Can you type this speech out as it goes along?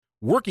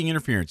Working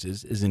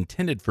Interferences is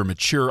intended for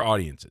mature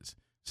audiences.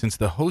 Since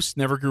the hosts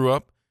never grew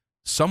up,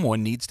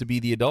 someone needs to be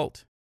the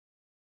adult.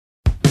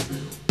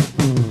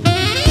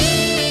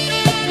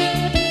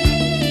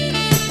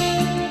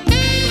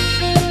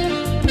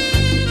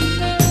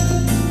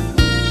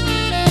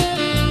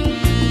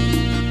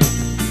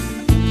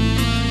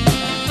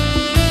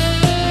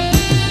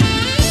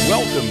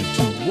 Welcome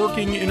to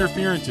Working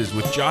Interferences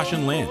with Josh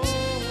and Lance,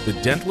 the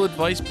dental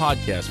advice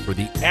podcast for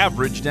the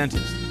average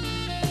dentist.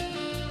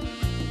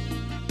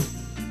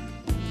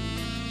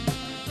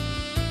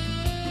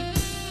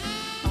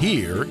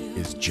 Here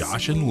is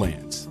Josh and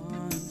Lance.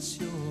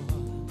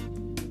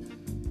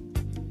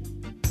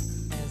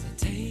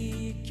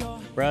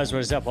 Bros, what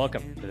is up?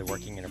 Welcome to the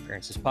Working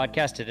Interferences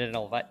podcast, a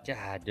dental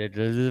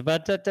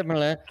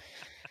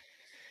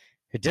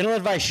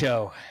advice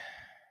show.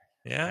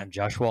 Yeah. I'm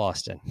Joshua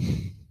Austin.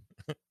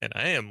 And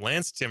I am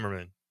Lance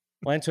Timmerman.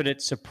 Lance, would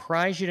it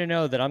surprise you to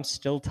know that I'm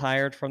still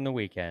tired from the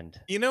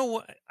weekend? You know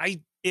what? I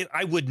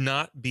would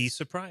not be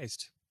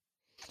surprised.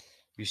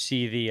 You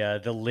see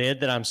the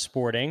lid that I'm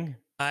sporting.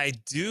 I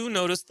do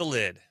notice the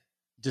lid.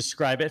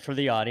 Describe it for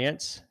the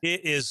audience.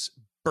 It is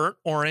burnt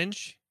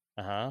orange,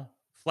 Uh-huh.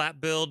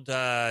 flat build,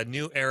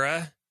 new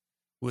era.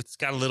 It's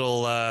got a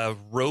little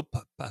rope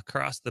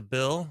across the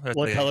bill.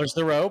 What color's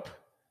the rope?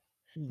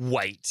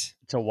 White.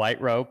 It's a white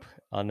rope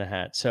on the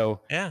hat.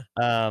 So Yeah.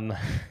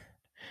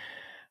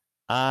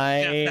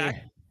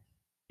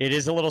 it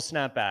is a little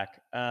snapback.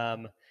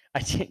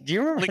 Do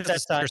you remember Link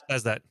that time?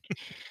 says that.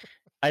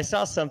 I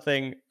saw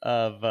something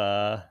of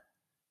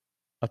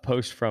a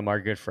post from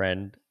our good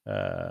friend,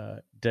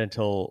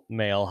 dental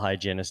male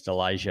hygienist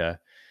Elijah,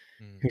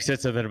 who said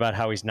something about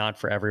how he's not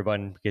for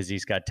everyone because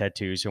he's got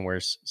tattoos and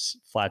wears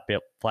flat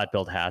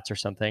build hats or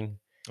something.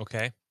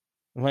 Okay.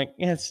 I'm like,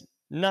 yeah,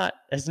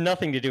 has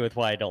nothing to do with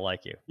why I don't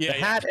like you. Yeah, the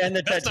hat and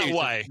the That's not tattoos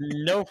why. have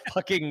no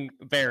fucking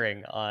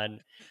bearing on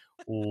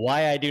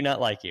why I do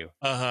not like you.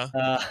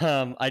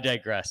 I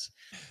digress.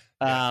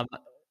 Yeah.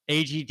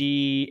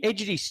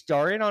 AGD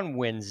started on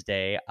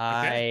Wednesday.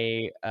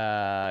 Okay.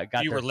 I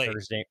got You there were late.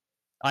 Thursday.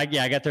 I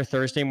got there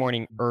Thursday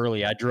morning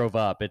early. I drove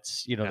up.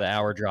 It's the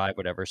hour drive,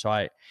 whatever. So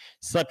I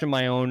slept in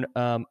my own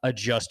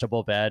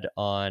adjustable bed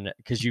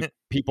because you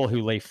people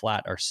who lay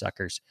flat are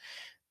suckers.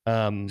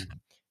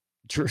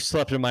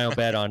 Slept in my own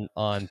bed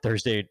on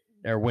Thursday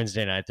or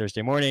Wednesday night,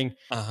 Thursday morning.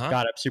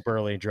 Got up super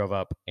early and drove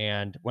up.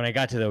 And when I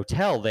got to the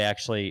hotel,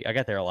 I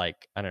got there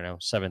like, I don't know,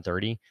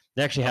 7:30.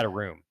 They actually had a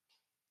room.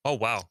 Oh,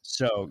 wow.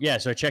 So I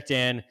checked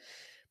in,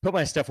 put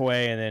my stuff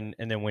away, and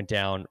then went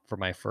down for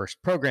my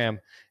first program.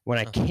 When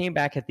I came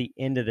back at the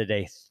end of the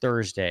day,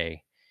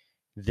 Thursday,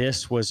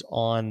 this was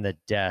on the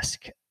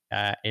desk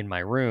in my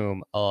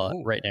room,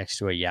 right next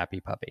to a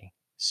yappy puppy.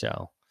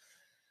 So,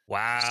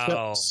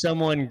 wow.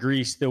 Someone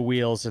greased the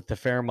wheels at the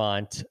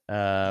Fairmont. We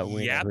know who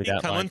Yappy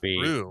that coming might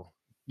be. through.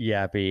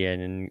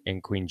 Yappy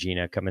and Queen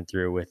Gina coming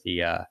through with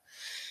the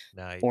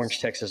Nice. orange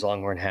Texas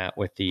Longhorn hat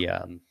with the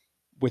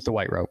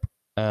white rope.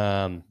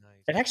 Nice.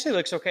 It actually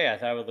looks okay. I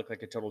thought I would look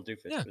like a total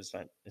doofus, Yeah.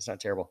 but it's not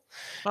terrible.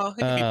 Oh, it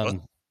can be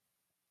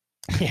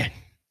both. Yeah,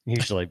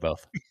 usually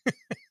both.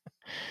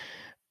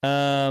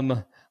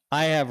 I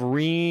have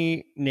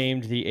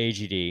renamed the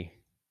AGD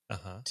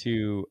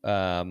to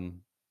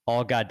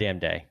All Goddamn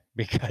Day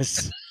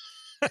because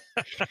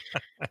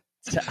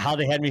how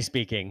they had me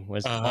speaking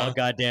was all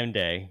goddamn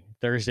day,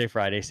 Thursday,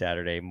 Friday,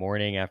 Saturday,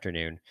 morning,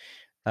 afternoon.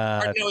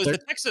 Is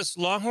the Texas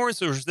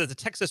Longhorns or is it the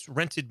Texas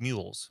Rented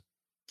Mules?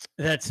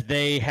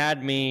 They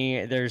had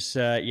me. They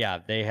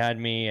had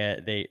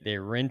me. They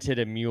rented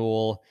a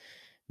mule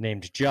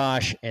named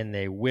Josh, and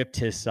they whipped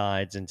his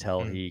sides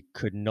until he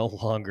could no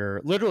longer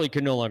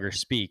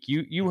speak.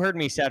 You heard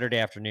me Saturday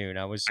afternoon.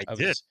 I was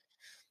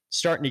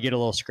starting to get a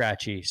little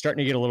scratchy,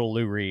 starting to get a little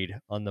Lou Reed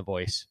on the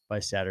voice by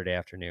Saturday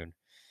afternoon.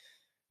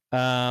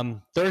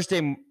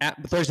 Thursday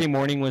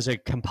morning was a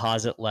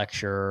composite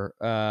lecture,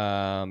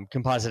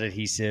 composite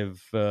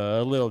adhesive,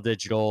 a little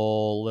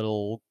digital,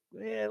 little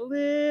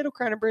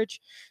Crown and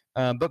Bridge,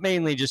 but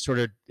mainly just sort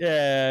of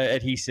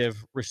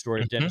adhesive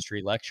restorative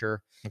dentistry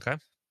lecture. Okay.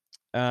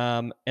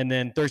 And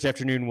then Thursday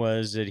afternoon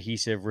was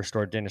adhesive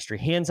restorative dentistry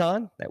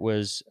hands-on. That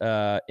was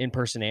in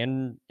person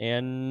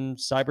and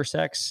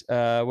cybersex.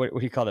 What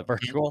do you call that?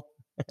 Virtual.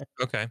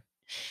 Okay.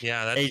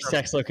 Yeah. That's A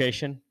sex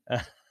location.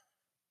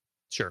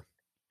 Sure.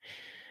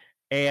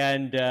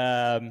 And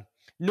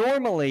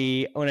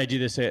normally when I do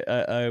this,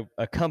 a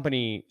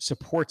company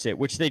supports it,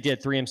 which they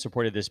did. 3M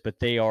supported this, but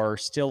they are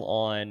still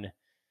on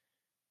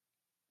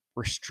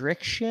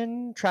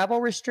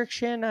travel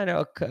restriction. I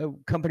know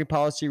company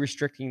policy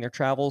restricting their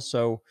travel.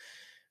 So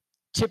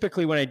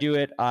typically when I do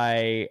it,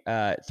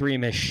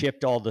 3M has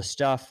shipped all the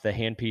stuff, the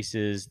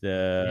handpieces,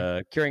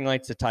 the curing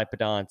lights, the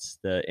typodonts,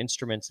 the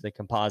instruments, the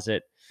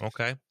composite.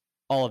 Okay.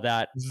 All of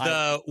that.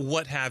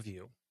 What have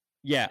you?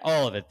 Yeah,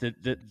 all of it.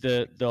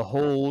 The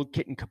whole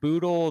kit and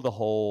caboodle, the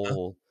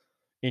whole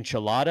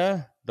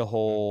enchilada, the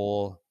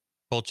whole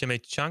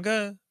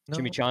chimichanga,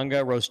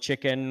 roast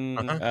chicken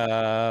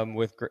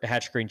with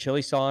hatch green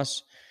chili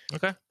sauce.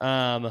 Okay.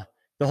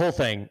 The the whole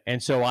thing.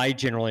 And so I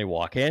generally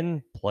walk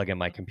in, plug in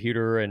my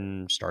computer,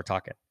 and start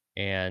talking.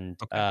 And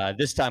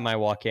this time I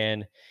walk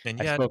in, And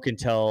I spoke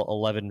until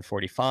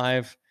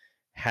 11:45,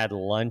 had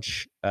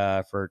lunch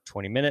for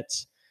 20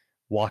 minutes,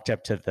 walked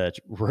up to the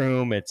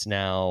room. It's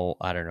now,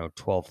 I don't know,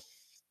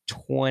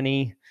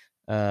 12:20.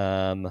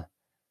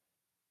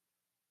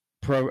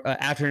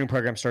 Afternoon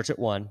program starts at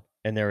 1,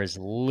 and there is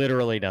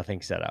literally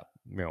nothing set up.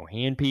 No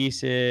hand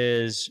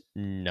pieces,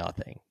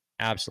 nothing.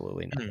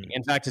 Absolutely nothing.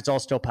 In fact, it's all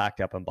still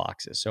packed up in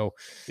boxes. So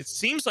it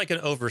seems like an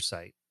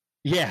oversight.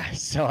 yeah.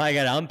 So I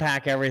got to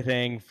unpack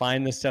everything,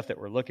 find the stuff that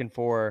we're looking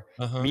for.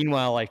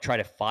 Meanwhile, I try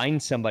to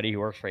find somebody who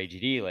works for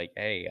AGD, like,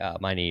 hey,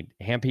 I need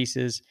hand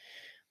pieces.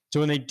 So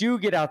when they do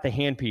get out the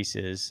hand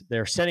pieces,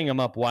 they're setting them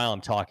up while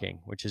I'm talking,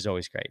 which is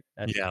always great.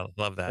 Yeah,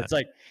 love that. It's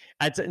like,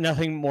 that's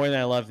nothing more than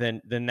I love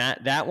than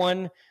that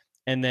one.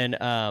 And then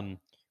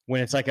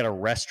when it's like at a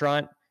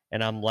restaurant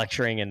and I'm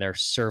lecturing and they're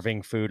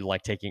serving food,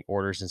 like taking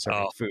orders and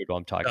serving food while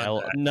I'm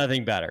talking.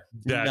 Nothing better.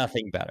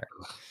 Nothing better.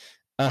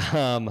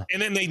 And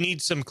then they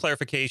need some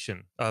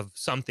clarification of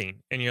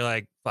something, and you're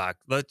like, "Fuck,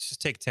 let's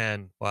just take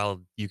 10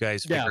 while you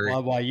guys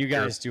figure while you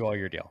guys do all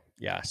your deal."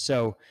 Yeah.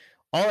 So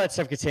all that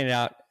stuff gets handed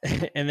out,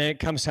 and then it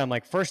comes time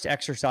like first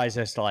exercise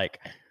is to like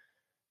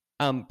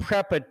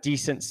prep a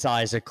decent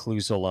size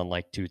occlusal on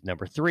like tooth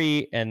number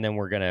 3, and then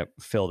we're gonna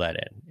fill that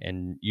in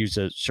and use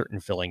a certain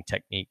filling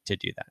technique to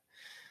do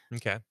that.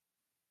 Okay.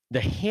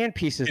 The hand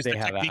pieces is they the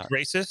have technique out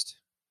racist?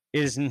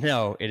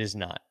 No, it is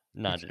not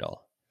at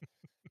all.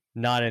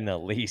 Not in the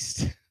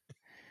least.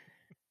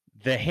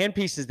 The hand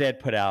pieces they had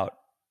put out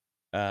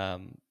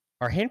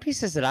are hand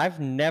pieces that I've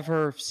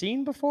never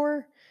seen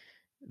before,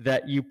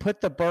 that you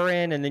put the burr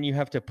in and then you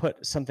have to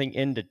put something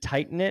in to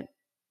tighten it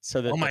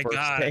so that the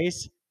burr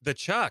stays. The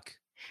chuck.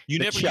 You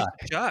never used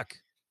a chuck.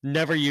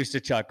 Never used a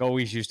chuck.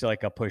 Always used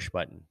like a push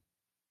button.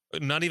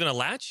 Not even a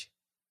latch?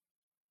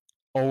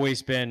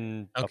 Always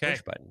been a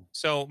push button.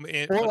 So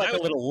or like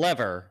a little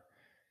lever.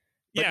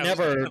 But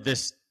never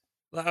this.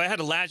 I had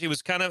a latch. It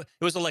was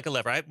like a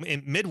lever.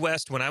 In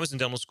Midwest, when I was in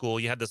dental school,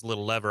 you had this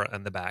little lever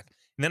on the back.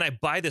 And then I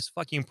buy this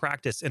fucking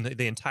practice, and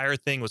the entire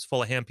thing was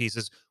full of hand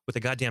pieces with a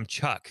goddamn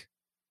chuck.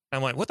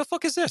 I'm like, what the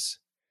fuck is this?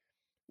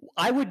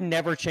 I would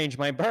never change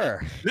my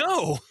burr.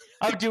 No.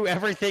 I would do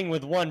everything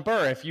with one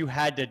burr if you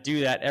had to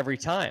do that every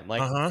time.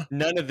 Like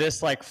none of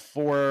this like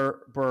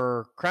 4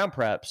 burr crown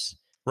preps.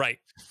 Right.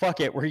 Fuck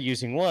it. We're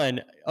using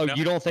one. Oh,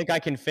 you don't think I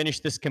can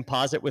finish this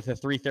composite with a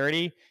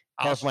 330?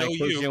 I'll my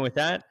occlusion with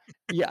that.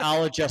 Yeah,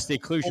 I'll adjust the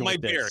occlusion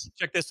with this. Beard.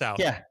 Check this out.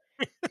 Yeah.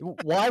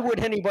 Why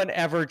would anyone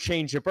ever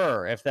change a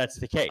burr if that's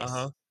the case?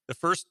 The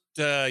first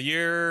 2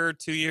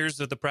 years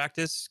of the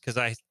practice, because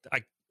I've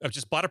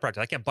just bought a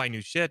practice. I can't buy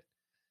new shit.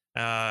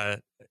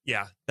 That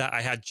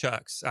I had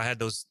chucks. I had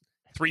those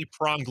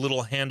 3-pronged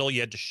little handle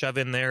you had to shove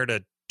in there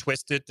to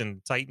twist it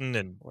and tighten.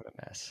 And what a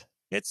mess.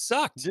 It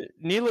sucked.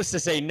 Needless to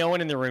say, no one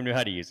in the room knew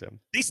how to use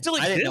them. They still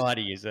exist? I didn't know how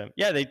to use them.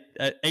 Yeah,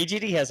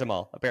 AGD has them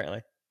all,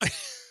 apparently.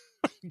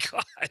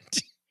 God.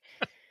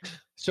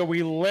 So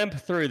we limp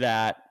through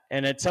that.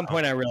 And at some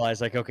point I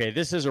realized, like, okay,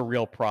 this is a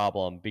real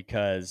problem,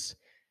 because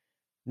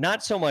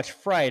not so much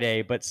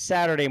Friday, but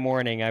Saturday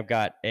morning, I've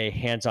got a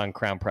hands-on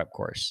crown prep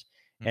course.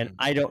 And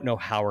I don't know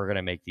how we're going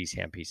to make these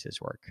hand pieces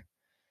work.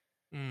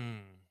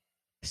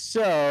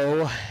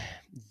 So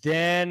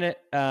then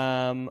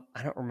I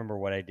don't remember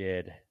what I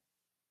did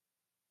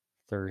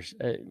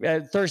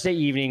Thursday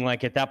evening.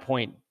 Like at that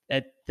point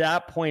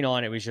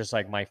on, it was just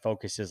like my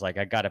focus is like,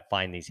 I got to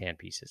find these hand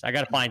pieces. I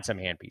got to find some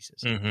hand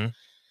pieces.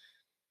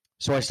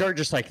 So I started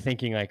just like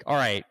thinking like, all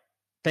right,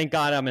 thank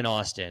God I'm in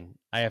Austin.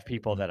 I have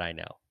people that I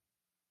know.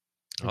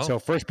 So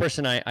first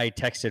person I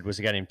texted was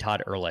a guy named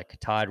Todd Ehrlich.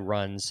 Todd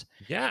runs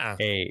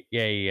an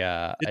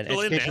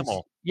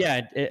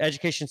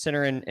education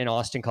center in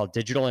Austin called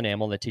Digital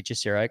Enamel that teaches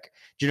CEREC.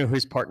 Do you know who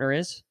his partner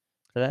is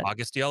for that?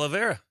 August de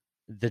Oliveira.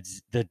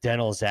 The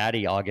dental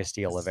zaddy, August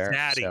de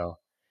Oliveira. So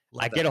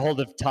I get a hold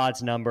of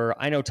Todd's number.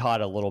 I know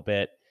Todd a little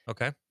bit.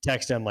 Okay.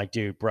 Text him like,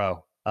 dude,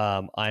 bro,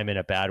 I'm in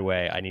a bad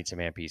way. I need some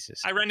hand pieces.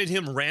 I rented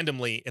him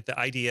randomly at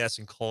the IDS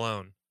in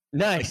Cologne.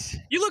 Nice.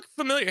 Like, you look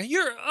familiar.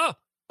 You're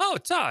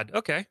Todd.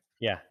 Okay.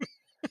 Yeah.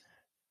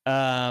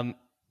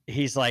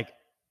 He's like,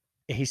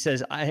 he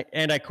says,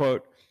 I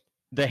quote,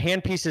 "The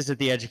hand pieces at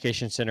the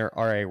education center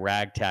are a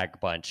ragtag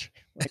bunch."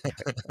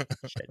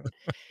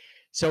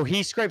 So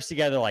he scrapes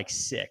together like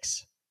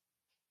 6.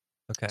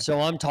 Okay. So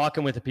I'm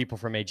talking with the people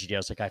from AGD. I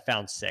was like, I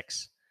found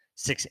 6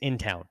 in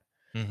town.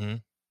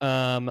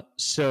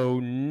 So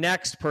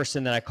next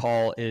person that I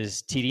call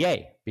is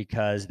TDA,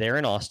 because they're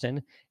in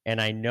Austin and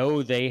I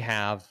know they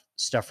have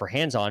stuff for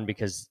hands-on,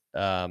 because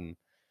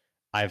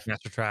I've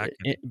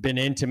been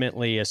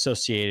intimately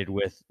associated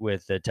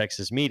with the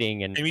Texas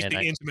meeting, and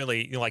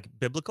intimately, like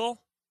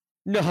biblical.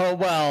 No,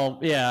 well,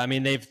 yeah. I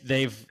mean,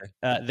 they've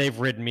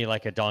ridden me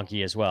like a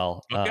donkey as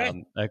well.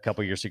 Okay. A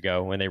couple years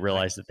ago when they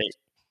realized that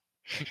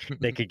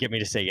they could get me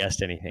to say yes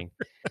to anything.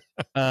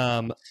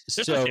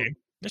 So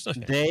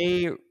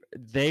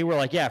they were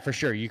like, yeah, for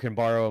sure, you can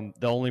borrow them.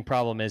 The only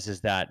problem is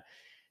that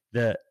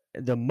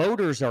the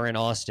motors are in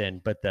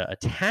Austin, but the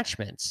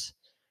attachments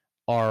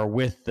are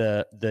with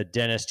the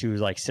dentist who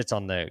like sits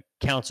on the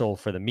council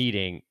for the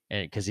meeting,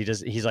 and because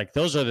he's like,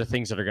 those are the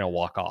things that are going to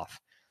walk off,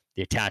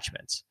 the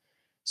attachments.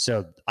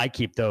 So I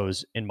keep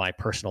those in my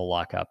personal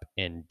lockup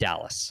in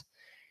Dallas.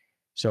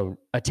 So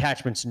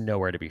attachments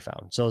nowhere to be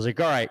found. So I was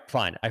like, all right,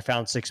 fine. I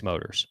found 6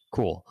 motors.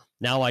 Cool.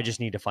 Now I just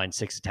need to find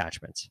 6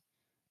 attachments.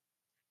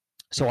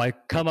 So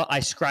I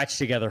scratch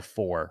together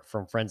 4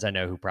 from friends I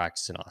know who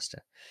practice in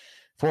Austin.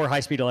 4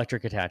 high-speed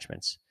electric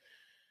attachments.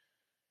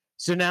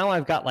 So now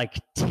I've got like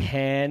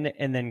 10,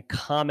 and then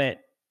Comet,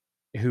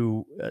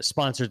 who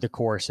sponsored the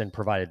course and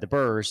provided the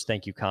burrs.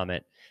 Thank you,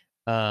 Comet.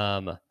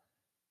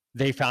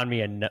 They found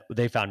me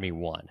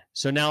 1.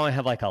 So now I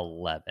have like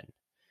 11.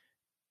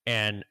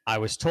 And I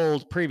was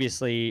told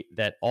previously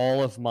that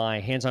all of my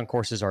hands-on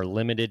courses are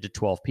limited to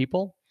 12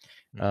 people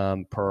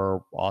per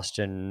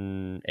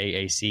Austin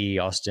AAC,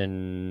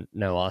 Austin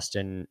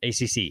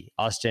ACC,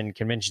 Austin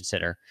Convention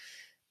Center.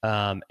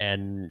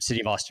 And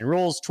City of Austin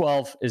rules,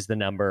 12 is the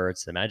number.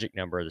 It's the magic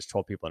number. There's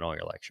 12 people in all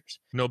your lectures.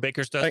 No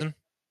baker's dozen?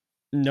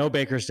 No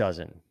baker's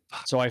dozen.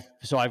 So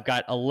I've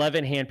got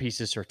 11 hand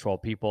pieces for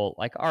 12 people.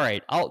 Like, all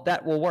right,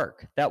 that will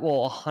work. That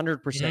will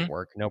 100%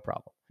 work. No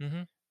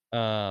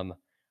problem.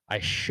 I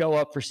show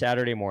up for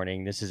Saturday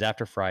morning. This is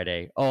after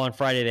Friday. Oh, on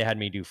Friday they had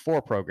me do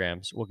 4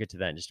 programs. We'll get to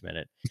that in just a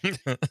minute.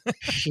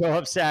 Show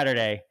up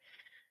Saturday.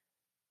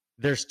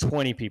 There's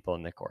 20 people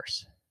in the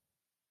course.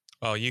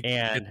 Oh, you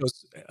get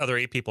those other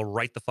 8 people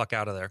right the fuck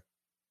out of there.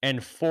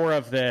 And 4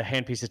 of the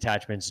handpiece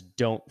attachments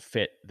don't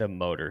fit the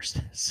motors.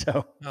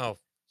 So, oh,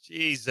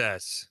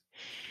 Jesus.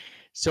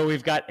 So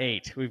we've got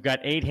 8. We've got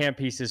 8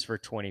 handpieces for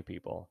 20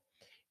 people.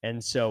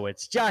 And so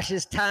it's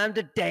Josh's time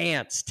to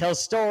dance, tell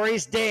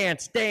stories,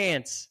 dance,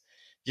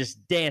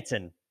 just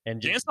dancing and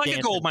just dance like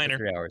a gold miner.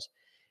 3 hours.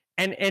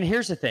 And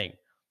here's the thing.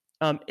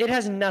 It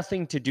has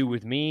nothing to do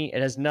with me.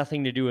 It has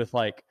nothing to do with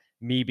like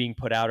me being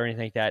put out or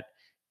anything like that.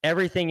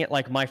 Everything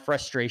like my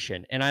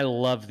frustration, and I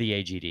love the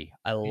AGD.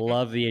 I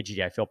love the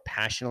AGD. I feel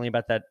passionately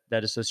about that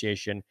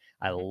association.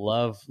 I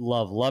love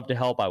to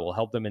help. I will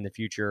help them in the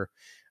future.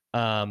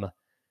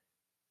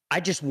 I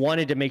just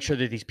wanted to make sure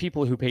that these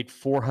people who paid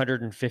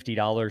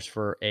 $450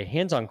 for a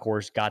hands-on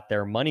course got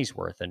their money's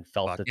worth and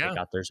felt they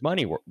got their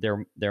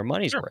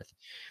money's worth.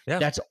 Yeah.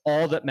 That's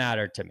all that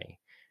mattered to me.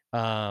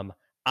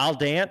 I'll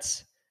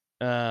dance.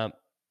 I'll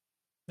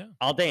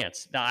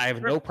dance. I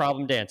have no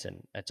problem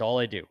dancing. That's all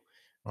I do.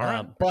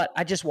 But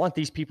I just want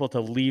these people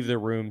to leave the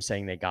room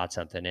saying they got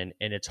something, and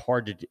it's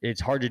hard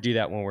to do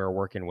that when we're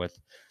working with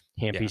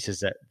hand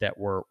pieces that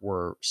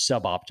were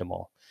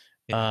suboptimal.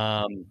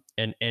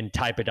 And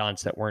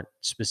typodonts that weren't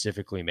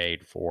specifically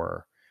made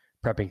for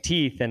prepping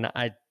teeth. And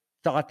I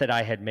thought that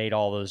I had made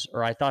all those,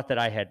 or I thought that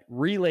I had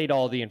relayed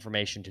all the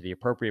information to the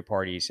appropriate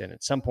parties. And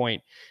at some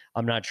point,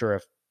 I'm not sure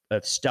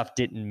if stuff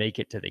didn't make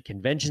it to the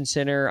convention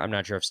center. I'm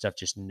not sure if stuff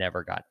just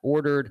never got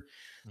ordered.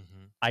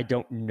 I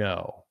don't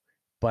know.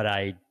 But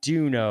I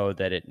do know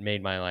that it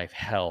made my life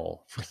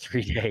hell for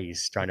 3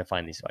 days trying to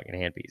find these fucking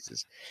hand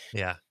pieces.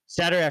 Yeah.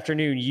 Saturday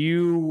afternoon,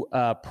 you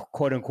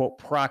quote unquote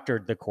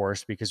proctored the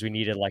course because we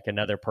needed like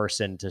another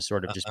person to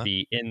sort of just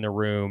be in the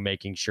room,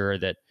 making sure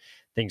that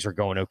things were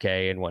going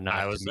okay and whatnot.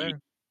 I was to meet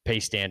there.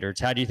 Pace standards.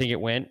 How do you think it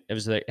went? It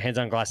was the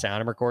hands-on glass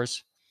ionomer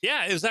course.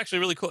 Yeah, it was actually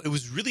really cool. It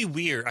was really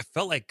weird. I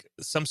felt like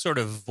some sort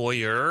of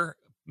voyeur,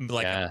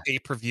 like a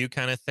pay-per-view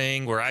kind of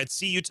thing, where I'd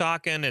see you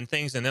talking and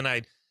things, and then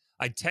I'd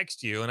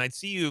text you, and I'd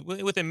see you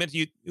within minutes.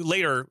 You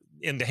later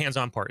in the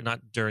hands-on part,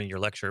 not during your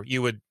lecture.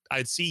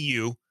 I'd see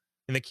you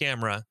in the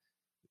camera,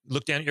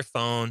 look down at your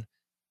phone,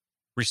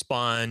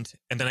 respond,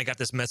 and then I got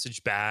this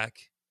message back,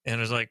 and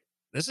I was like,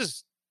 "This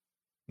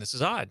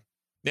is odd."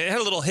 They had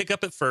a little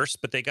hiccup at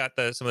first, but they got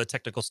some of the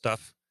technical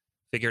stuff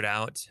figured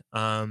out.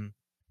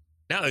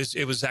 Now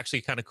it was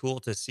actually kind of cool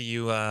to see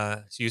you.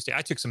 I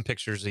took some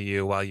pictures of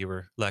you while you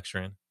were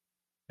lecturing.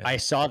 I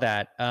saw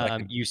that.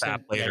 You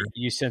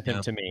sent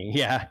them to me.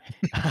 Yeah.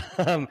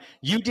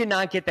 You did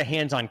not get the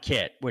hands-on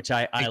kit, which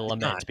I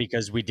lament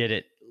because we did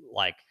it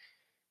like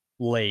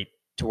late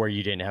to where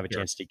you didn't have a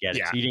chance to get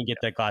it. So you didn't get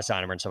the glass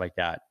ionomer and stuff like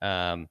that.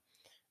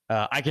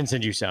 I can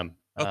send you some.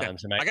 Okay.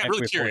 I got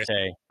really curious.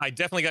 I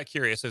definitely got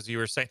curious as you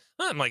were saying.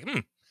 I'm like,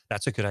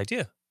 that's a good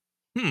idea.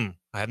 I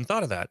hadn't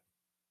thought of that.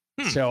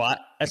 So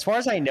as far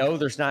as I know,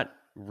 there's not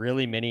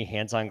really many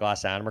hands-on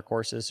glass ionomer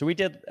courses. So we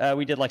did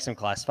like some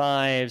class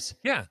 5s.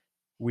 Yeah.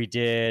 We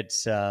did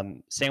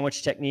some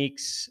sandwich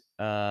techniques.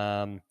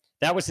 That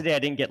was the day I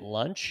didn't get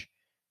lunch.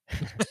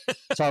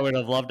 So I would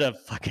have loved a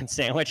fucking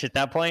sandwich at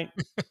that point.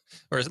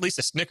 Or at least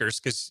a Snickers,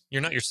 because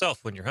you're not yourself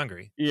when you're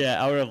hungry.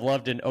 Yeah, I would have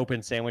loved an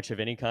open sandwich of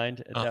any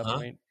kind at that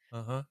point.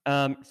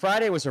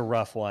 Friday was a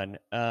rough one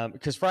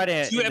because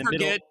Friday. Did you ever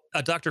get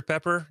a Dr.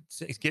 Pepper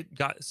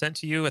got sent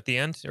to you at the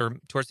end or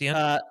towards the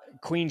end?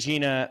 Queen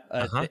Gina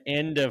at the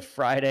end of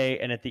Friday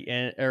and at the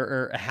end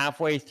or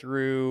halfway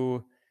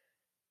through.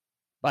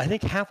 I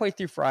think halfway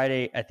through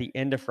Friday, at the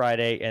end of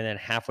Friday, and then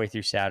halfway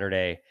through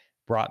Saturday,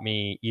 brought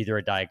me either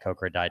a Diet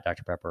Coke or a Diet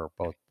Dr. Pepper,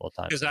 both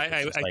times. Because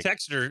I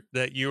texted her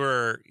that you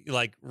were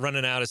like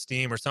running out of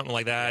steam or something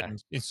like that, Yeah.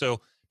 and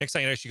so next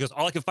thing you know, she goes,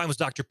 "All I could find was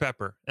Dr.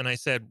 Pepper," and I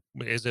said,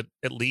 "Is it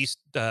at least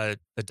the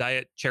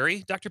Diet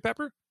Cherry Dr.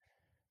 Pepper?"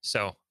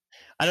 So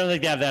I don't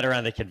think they have that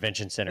around the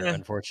convention center, Yeah.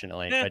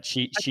 unfortunately. Yeah, But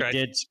she tried.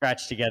 did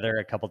scratch together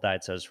a couple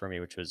Diet Sodas for me,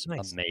 which was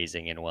Nice.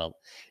 amazing and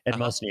Uh-huh.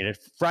 most needed.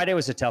 Friday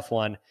was a tough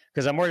one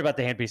because I'm worried about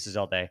the hand pieces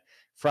all day.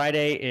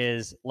 Friday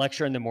is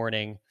lecture in the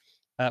morning.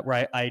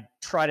 Right, I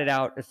tried it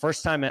out. The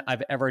first time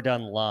I've ever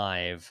done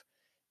live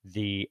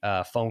the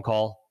phone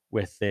call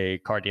with the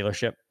car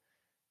dealership,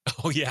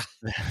 Oh yeah,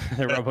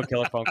 the Robo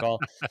Killer phone call.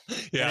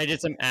 And yeah. I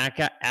did some act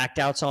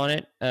outs on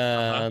it.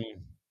 Yeah,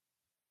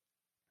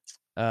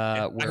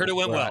 I heard it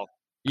went well.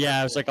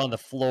 Yeah, I was like on the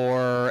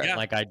floor and Yeah.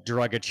 like I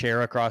drug a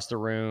chair across the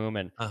room,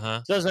 and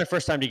Uh-huh. so that was my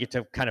first time to get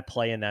to kind of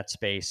play in that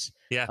space.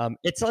 Yeah.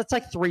 It's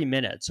like 3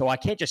 minutes, so I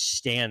can't just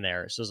stand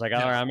there. So it's like,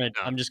 No, all right, no.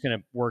 I'm just gonna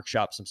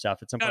workshop some stuff.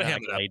 At some Gotta point, I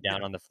ham it up. laid down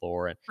Yeah. on the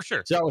floor, and For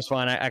sure. so that was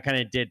fun. I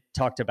kind of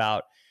talked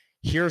about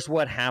here's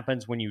what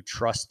happens when you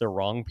trust the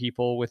wrong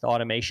people with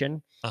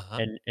automation, Uh-huh.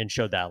 and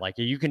showed that like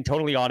you can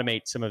totally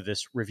automate some of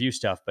this review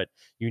stuff, but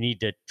you need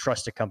to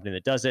trust a company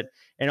that does it.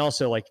 And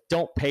also like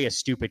don't pay a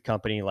stupid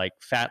company like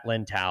Fat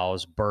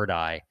Lentau's Bird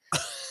Eye.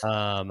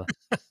 I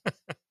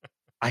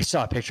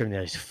saw a picture of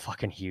him. He's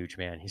fucking huge,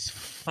 man.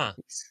 Huh.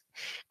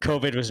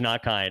 COVID was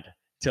not kind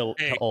to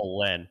Hey. old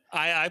Len.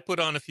 I put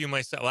on a few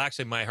myself. Well,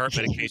 actually, my heart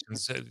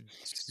medication's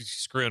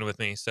screwing with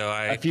me. So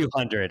A few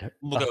hundred,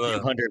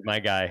 my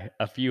guy.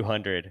 A few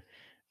hundred.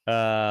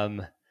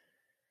 You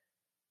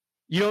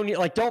don't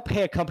need don't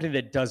pay a company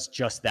that does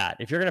just that.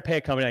 If you're going to pay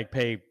a company like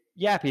pay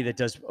Yappy that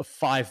does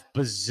 5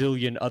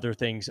 bazillion other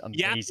things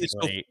Yappy is so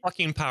amazingly,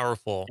 fucking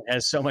powerful. it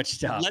has so much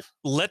stuff.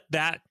 Let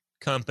that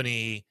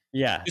company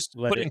just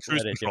let put it it in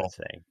cruise do control. its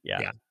thing. Yeah.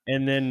 Yeah.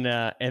 And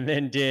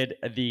then did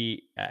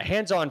the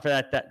hands-on for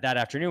that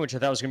afternoon, which I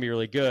thought was going to be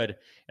really good.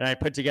 And I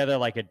put together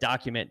like a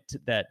document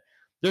that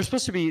they're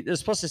supposed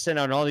to send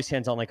out all these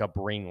hands-on like a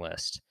bring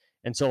list.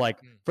 And so like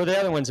for the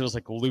other ones, it was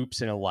like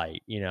loops in a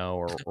light,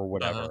 or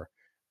whatever.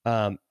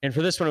 And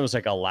for this one, it was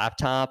like a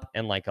laptop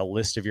and like a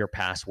list of your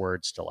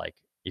passwords to like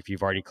if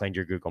you've already claimed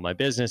your Google My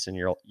Business and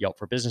your Yelp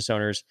for Business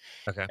Owners.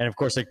 Okay. And of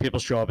course, like people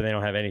show up and they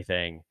don't have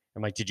anything.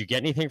 I'm like, did you get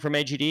anything from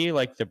AGD,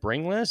 like the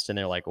bring list? And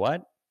they're like,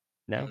 what?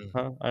 No,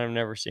 huh? I've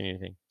never seen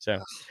anything.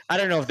 So I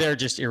don't know if they're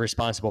just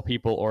irresponsible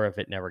people or if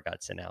it never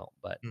got sent out.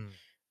 But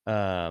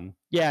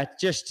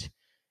just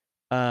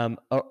a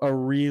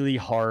really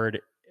hard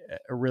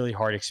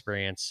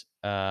experience,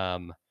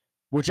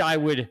 which I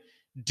would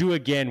do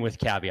again with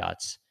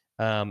caveats.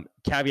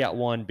 Caveat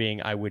one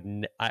being I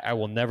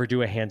will never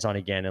do a hands-on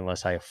again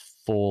unless I have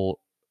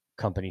full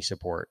company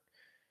support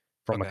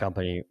from a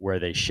company where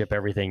they ship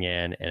everything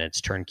in and it's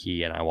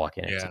turnkey and I walk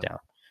in and sit down.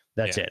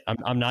 That's it.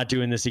 I'm not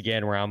doing this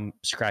again where I'm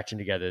scratching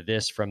together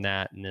this from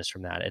that and this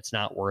from that. It's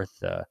not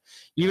worth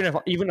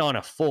even on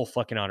a full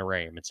fucking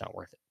honorarium, it's not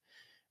worth it.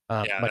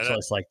 Much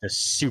less like the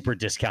super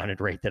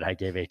discounted rate that I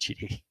gave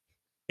HED.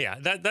 Yeah,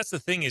 that's the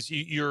thing is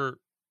you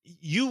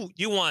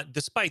want,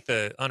 despite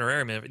the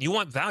honorarium, you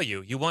want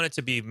value. You want it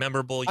to be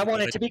memorable. I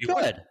want it to be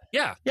good.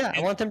 Yeah. Yeah.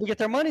 I want them to get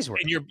their money's worth.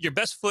 And your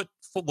best foot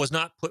was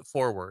not put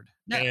forward.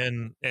 No.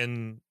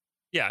 And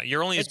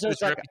you're only as good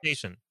as your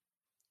reputation.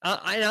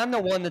 I'm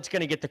the one that's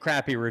going to get the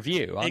crappy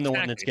review. I'm the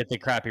one that's get the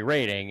crappy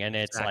rating. And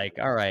it's like,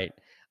 all right,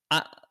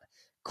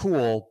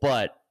 cool.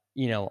 But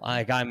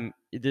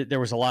there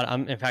was a lot.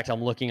 In fact,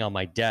 I'm looking on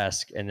my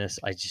desk and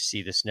I just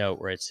see this note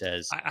where it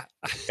says,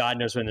 God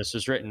knows when this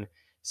was written.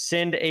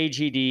 Send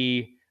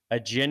AGD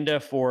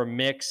agenda for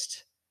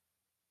mixed,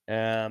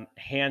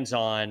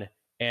 hands-on,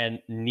 and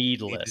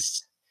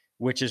needless,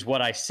 which is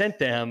what I sent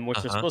them,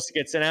 which was supposed to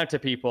get sent out to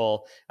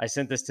people. I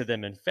sent this to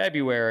them in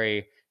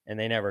February, and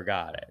they never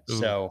got it. Ooh.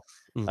 So,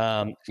 it's.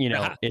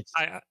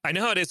 I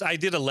know how it is. I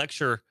did a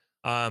lecture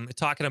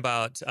talking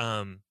about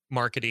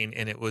marketing,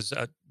 and it was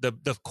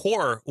the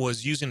core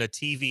was using a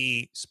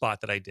TV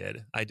spot that I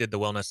did. I did the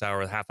Wellness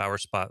Hour, the half-hour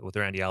spot with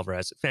Randy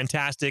Alvarez.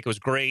 Fantastic. It was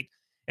great.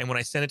 And when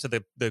I sent it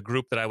to the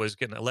group that I was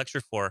getting a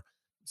lecture for,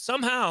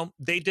 somehow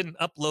they didn't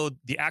upload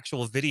the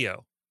actual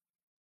video.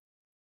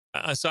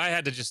 So I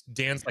had to just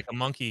dance like a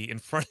monkey in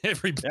front of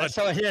everybody. That's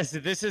how it is.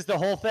 This is the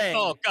whole thing.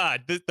 Oh,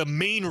 God. The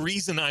main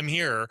reason I'm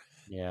here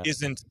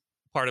isn't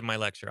part of my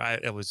lecture.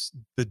 It was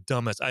the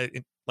dumbest.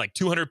 Like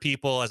 200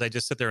 people as I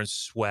just sit there and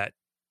sweat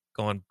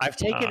going. I've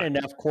taken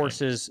enough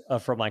courses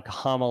from like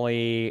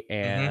Homily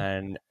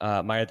and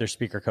my other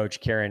speaker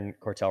coach, Karen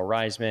Cortell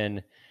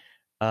Reisman,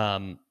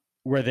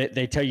 where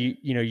they tell you,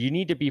 you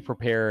need to be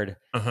prepared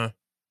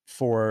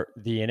for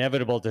the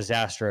inevitable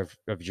disaster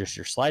of just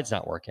your slides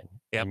not working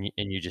and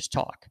you just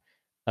talk.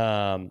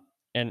 And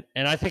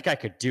I think I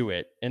could do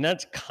it. And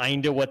that's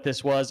kind of what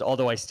this was,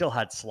 although I still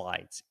had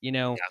slides,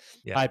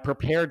 I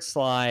prepared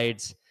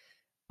slides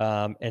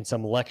and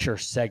some lecture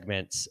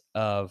segments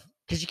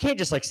because you can't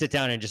just like sit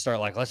down and just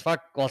start like, let's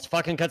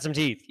fucking cut some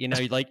teeth. You got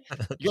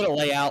to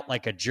lay out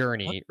like a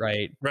journey,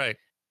 right? Right.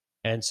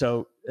 And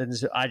so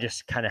I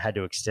just kind of had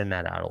to extend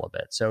that out a little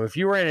bit. So if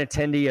you were an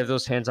attendee of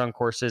those hands-on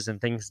courses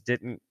and things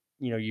didn't,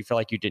 you feel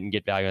like you didn't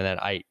get value in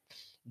that, I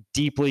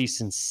deeply,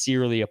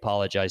 sincerely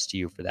apologize to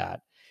you for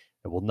that.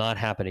 It will not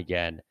happen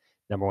again.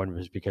 Number one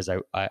was because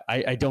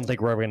I don't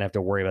think we're ever going to have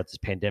to worry about this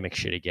pandemic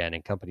shit again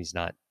and companies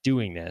not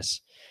doing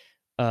this.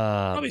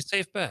 Probably a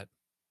safe bet.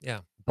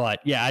 Yeah. But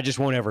yeah, I just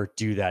won't ever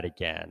do that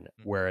again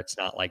where it's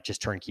not like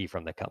just turnkey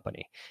from the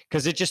company,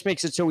 because it just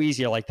makes it so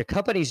easier. Like the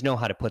companies know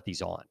how to put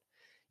these on.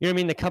 You know what I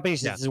mean? The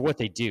companies, this is what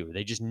they do.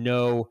 They just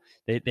know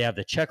they have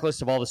the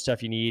checklist of all the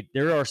stuff you need.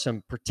 There are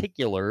some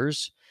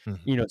particulars,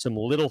 some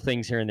little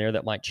things here and there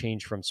that might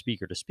change from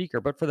speaker to speaker.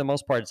 But for the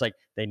most part, it's like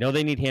they know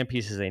they need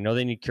handpieces. They know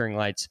they need curing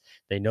lights.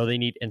 They know they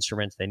need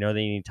instruments. They know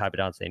they need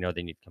typodons. They know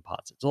they need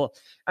composites. Well,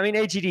 I mean,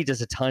 AGD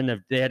does a ton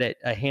of, they had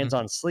a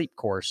hands-on sleep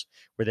course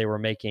where they were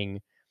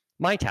making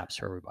MyTaps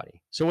for everybody.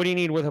 So what do you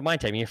need with a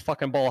MyTap? You need a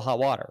fucking bowl of hot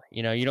water.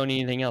 You don't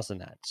need anything else than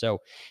that. So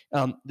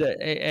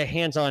a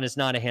hands-on is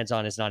not a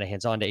hands-on is not a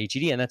hands-on to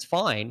HED, and that's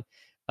fine.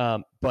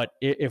 But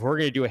if we're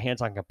going to do a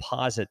hands-on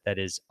composite that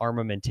is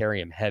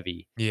armamentarium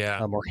heavy,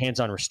 or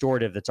hands-on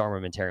restorative that's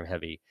armamentarium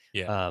heavy,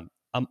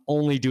 I'm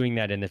only doing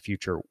that in the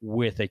future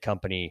with a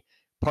company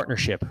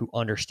partnership who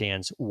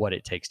understands what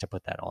it takes to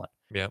put that on.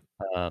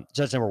 So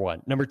that's number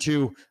one. Number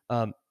two,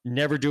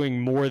 never doing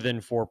more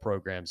than 4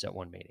 programs at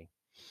one meeting.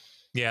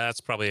 Yeah,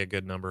 that's probably a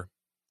good number.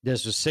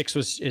 This was 6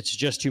 it's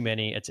just too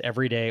many. It's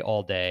every day,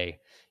 all day.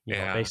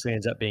 Basically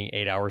ends up being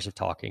 8 hours of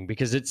talking,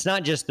 because it's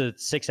not just the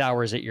 6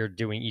 hours that you're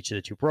doing each of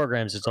the 2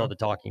 programs. It's all the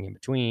talking in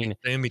between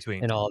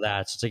and all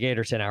that. So it's like 8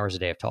 or 10 hours a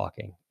day of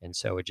talking. And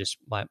so it just,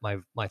 my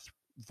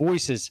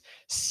voice is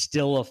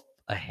still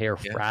a hair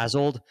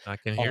frazzled. I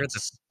can hear it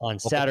on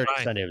Saturday,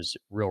 Sunday. It was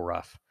real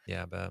rough.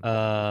 Yeah,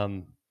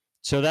 bad.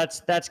 So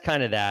that's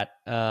kind of that.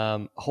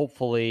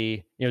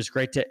 Hopefully, it was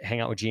great to hang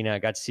out with Gina. I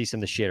got to see some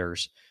of the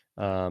shitters,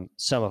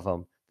 some of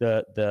them.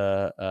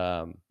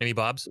 Any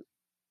Bobs?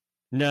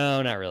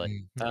 No, not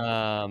really.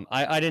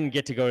 I didn't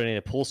get to go to any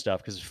of the pool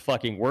stuff because it's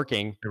fucking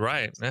working.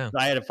 Right. Yeah.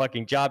 I had a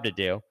fucking job to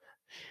do.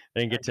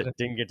 I didn't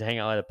get to hang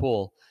out at the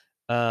pool.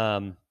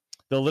 The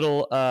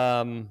little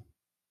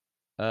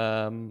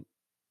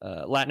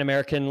Latin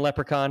American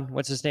leprechaun,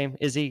 what's his name?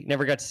 Izzy.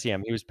 Never got to see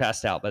him. He was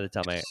passed out by the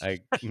time I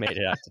made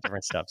it out to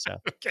different stuff. So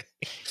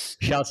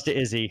shouts to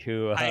Izzy,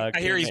 who I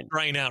hear he's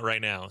crying out right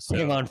now. So.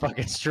 Came on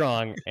fucking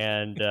strong,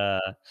 and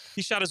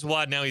he shot his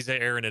wad. Now he's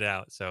airing it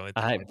out. So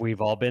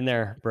we've all been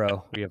there,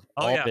 bro. We have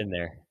all been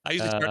there. I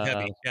usually start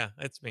heavy. Yeah,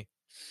 it's me.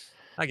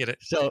 I get it.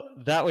 So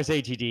that was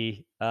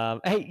AGD.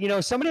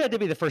 Hey, somebody had to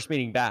be the first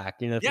meeting back.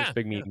 The first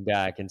big meeting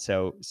back, and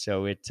so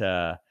it.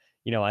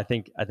 I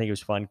think it was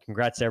fun.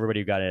 Congrats to everybody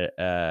who got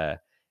a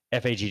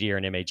FAGD or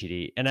an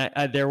MAGD.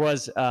 And there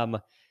was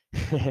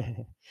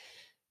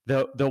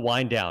the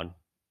wind down.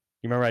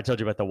 You remember I told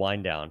you about the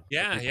wind down?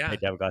 Yeah. To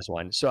have a glass of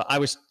wine. So I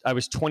was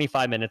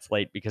 25 minutes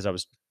late because I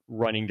was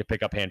running to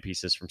pick up hand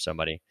pieces from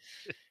somebody.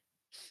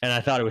 And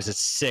I thought it was at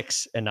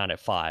 6 and not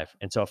at 5.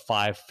 And so at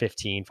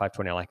 5:15,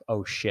 5:20, I'm like,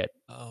 oh shit,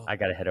 I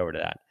got to head over to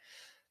that.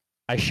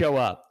 I show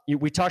up.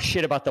 We talked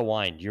shit about the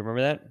wine. Do you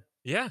remember that?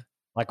 Yeah.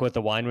 Like what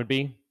the wine would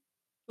be?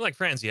 Like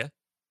Franzia.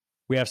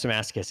 We have some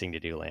ass kissing to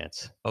do,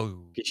 Lance.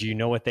 Oh. Did you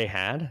know what they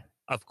had?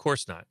 Of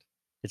course not.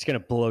 It's going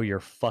to blow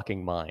your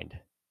fucking mind.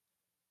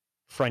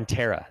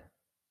 Frontera.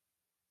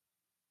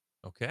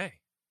 Okay.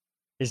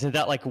 Isn't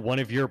that like one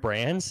of your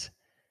brands?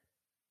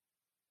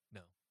 No.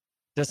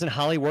 Doesn't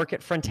Holly work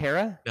at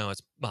Frontera? No,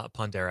 it's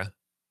Pondera.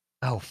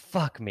 Oh,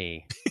 fuck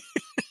me.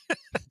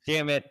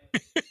 Damn it.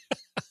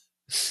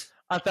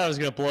 I thought it was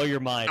going to blow your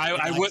mind.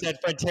 I said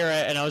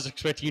Frontera, and I was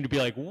expecting you to be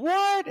like,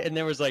 what? And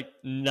there was like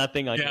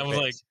nothing on your face. I was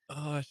like,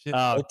 oh, shit.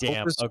 Oh,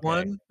 damn.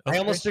 Okay. I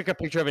almost took a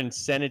picture of it and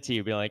sent it to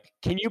you, being like,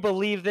 can you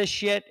believe this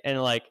shit?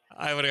 And like,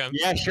 I would have gone,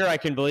 yeah, sure, I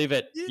can believe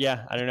it.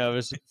 Yeah, I don't know. It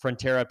was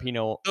Frontera Pinot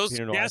Noir.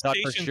 I thought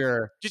for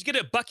sure. Did you get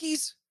it at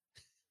Buc-ee's?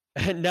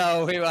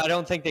 No, I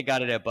don't think they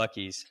got it at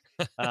Buc-ee's.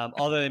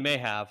 Although they may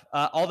have.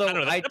 Although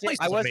I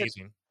was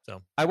amazing.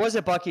 So I was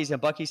at Buc-ee's,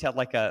 and Buc-ee's had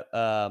like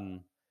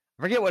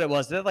I forget what it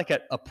was. They had like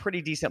a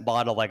pretty decent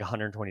bottle, like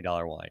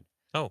 $120 wine.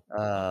 Oh.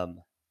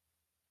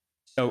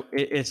 So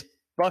it's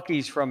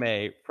Buc-ee's from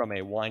a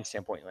wine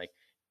standpoint. Like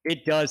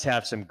it does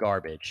have some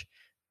garbage.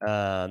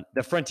 The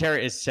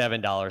Frontera is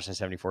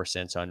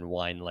 $7.74 on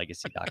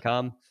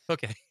winelegacy.com.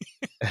 Okay.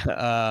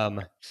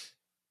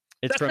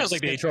 It's from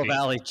Central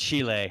Valley,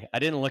 Chile. I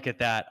didn't look at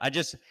that.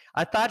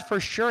 I thought for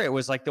sure it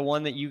was like the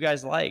one that you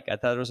guys like. I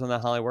thought it was one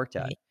that Holly worked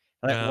at.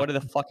 Like, what are the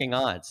fucking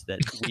odds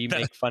that we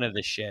make fun of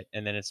this shit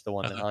and then it's the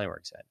one that Holly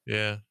works at?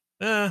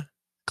 Yeah.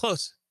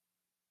 Close.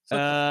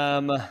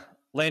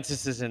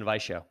 Lance's is an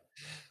advice show.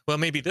 Well,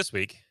 maybe this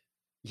week.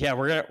 Yeah,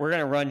 we're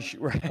gonna run.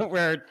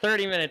 We're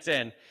 30 minutes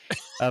in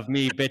of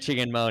me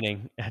bitching and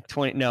moaning.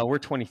 We're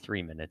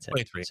 23 minutes in.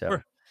 23.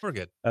 So we're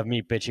good. Of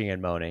me bitching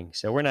and moaning.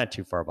 So we're not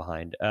too far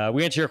behind.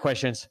 We answer your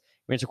questions.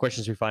 We answer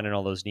questions we find in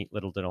all those neat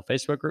little dental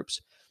Facebook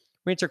groups.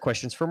 We answer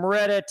questions from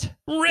Reddit.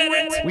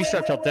 We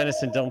strive to help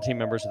dentists and dental team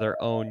members with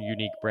their own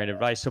unique brand of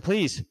advice. So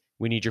please,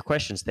 we need your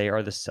questions. They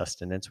are the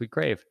sustenance we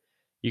crave.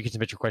 You can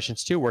submit your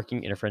questions to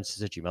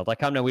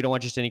workinginterferences@gmail.com. Now, we don't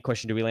want just any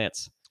question, do we,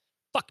 Lance?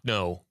 Fuck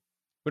no.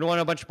 We don't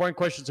want a bunch of boring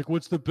questions like,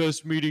 what's the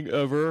best meeting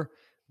ever?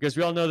 Because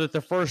we all know that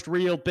the first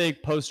real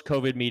big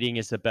post-COVID meeting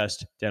is the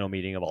best dental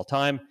meeting of all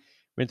time.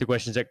 We went through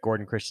questions that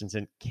Gordon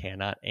Christensen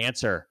cannot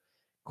answer.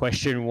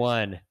 Question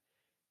 1.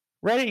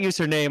 Reddit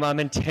username, I'm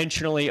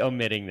intentionally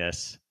omitting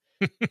this,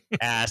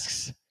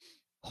 asks,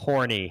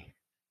 horny.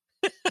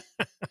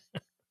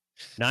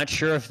 Not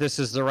sure if this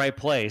is the right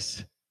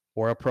place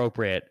or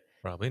appropriate.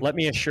 Probably. Let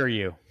me assure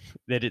you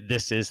that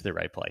this is the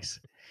right place.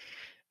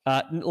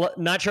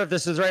 Not sure if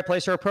this is the right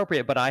place or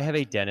appropriate, but I have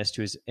a dentist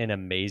who is an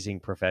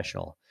amazing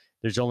professional.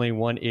 There's only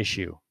one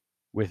issue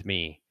with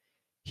me.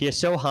 He is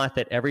so hot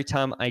that every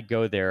time I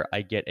go there,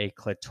 I get a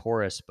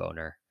clitoris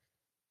boner.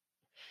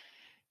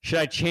 Should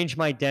I change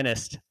my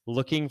dentist?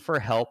 Looking for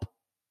help.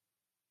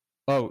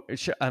 Oh, let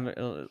me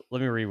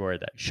reword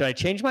that. Should I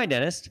change my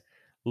dentist?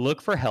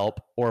 Look for help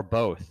or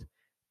both?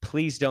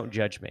 Please don't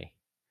judge me.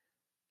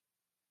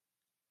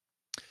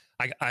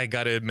 I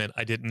got to admit,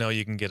 I didn't know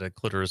you can get a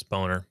clitoris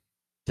boner.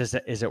 Is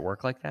it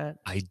work like that?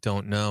 I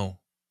don't know.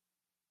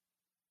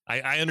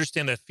 I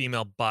understand that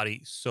female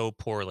body so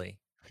poorly.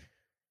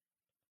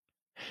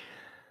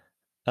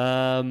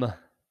 But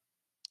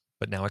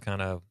now I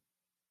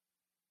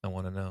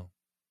want to know.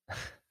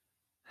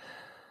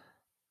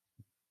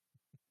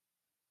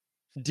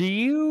 Do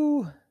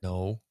you?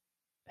 No.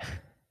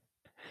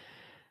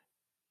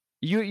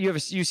 You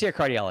see a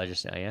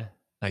cardiologist now, yeah?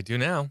 I do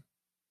now.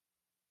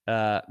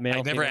 Male,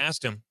 I never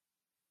asked him.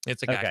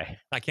 It's a guy. Okay.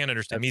 I can't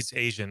understand. Okay. He's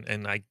Asian,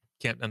 and I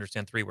can't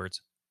understand 3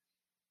 words.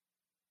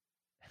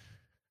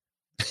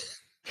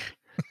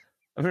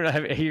 You're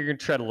gonna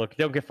try to look.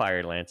 Don't get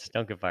fired, Lance.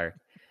 Don't get fired.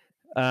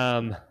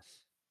 Do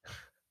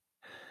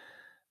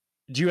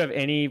you have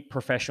any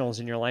professionals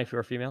in your life who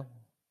are female?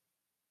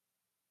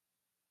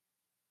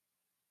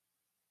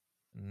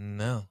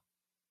 No.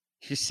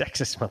 You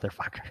sexist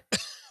motherfucker.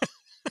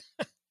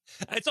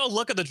 It's all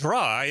luck of the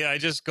draw. I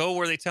just go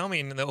where they tell me,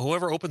 and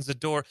whoever opens the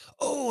door.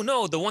 Oh,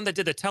 no, the one that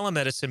did the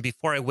telemedicine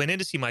before I went in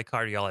to see my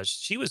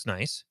cardiologist. She was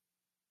nice.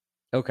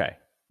 Okay.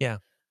 Yeah.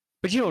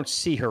 But you don't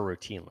see her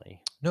routinely.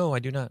 No, I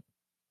do not.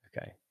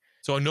 Okay.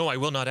 So, no, I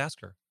will not ask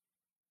her.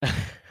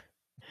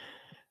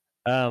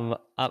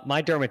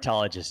 My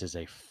dermatologist is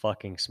a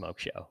fucking smoke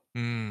show.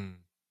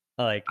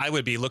 Like, I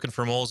would be looking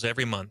for moles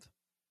every month.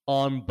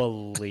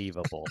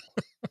 Unbelievable.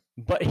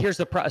 But here's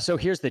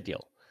the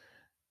deal.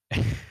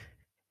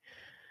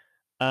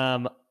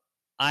 I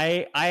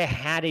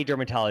had a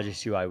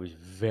dermatologist who I was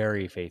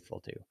very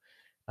faithful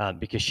to,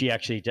 because she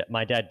actually,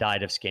 my dad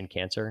died of skin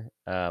cancer,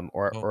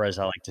 or as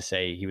I like to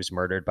say, he was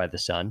murdered by the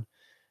sun.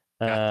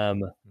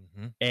 And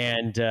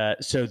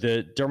so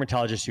the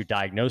dermatologist who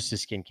diagnosed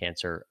his skin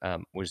cancer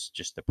was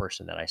just the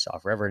person that I saw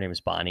forever. Her name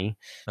was Bonnie.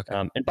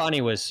 Okay. And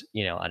Bonnie was,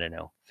 I don't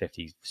know,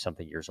 50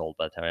 something years old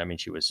by the time. I mean,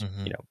 she was,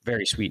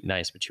 very sweet and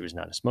nice, but she was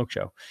not a smoke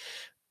show.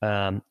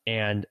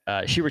 And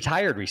she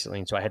retired recently,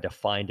 and so I had to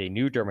find a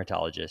new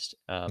dermatologist.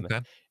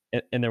 And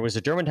there was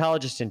a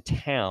dermatologist in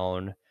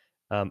town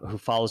who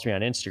follows me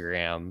on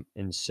Instagram,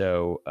 and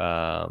so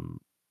I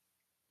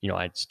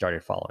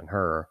started following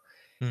her.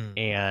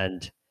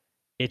 And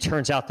it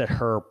turns out that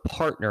her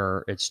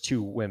partner, it's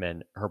 2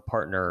 women, her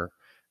partner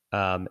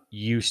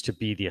used to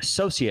be the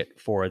associate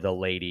for the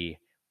lady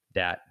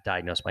that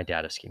diagnosed my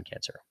dad of skin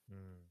cancer.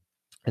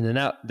 And then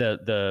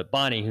the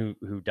Bonnie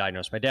who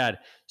diagnosed my dad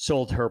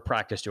sold her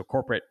practice to a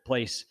corporate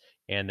place,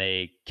 and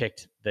they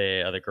kicked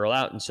the other girl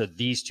out. And so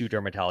these 2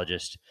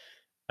 dermatologists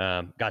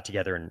got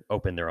together and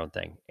opened their own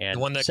thing. And the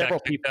one that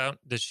got kicked out,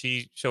 did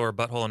she show her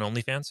butthole on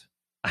OnlyFans?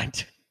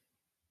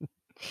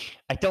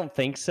 I don't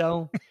think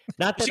so.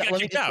 Not that she got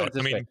kicked out.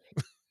 I mean,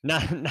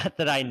 not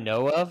that I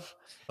know of.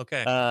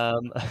 Okay.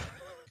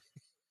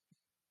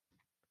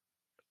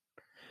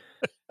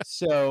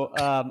 So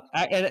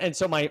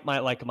so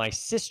my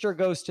sister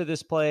goes to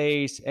this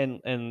place,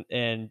 and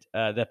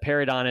the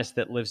periodontist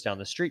that lives down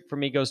the street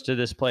from me goes to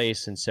this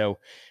place, and so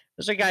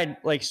there's a guy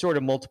like sort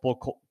of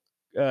multiple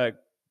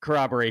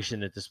corroboration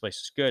that this place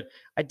is good.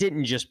 I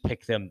didn't just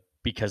pick them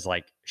because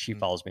like she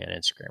follows me on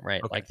Instagram,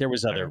 right? Okay. Like there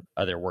was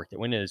other work that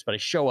went into this, but I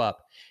show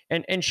up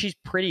and she's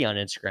pretty on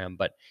Instagram,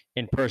 but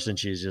in person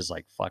she's just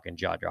like fucking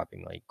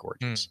jaw-droppingly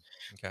gorgeous.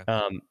 Okay.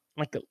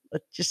 Like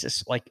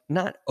just like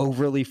not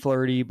overly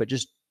flirty, but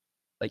just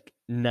like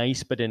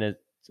nice, but in a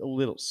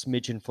little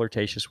smidgen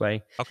flirtatious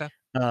way. Okay.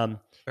 And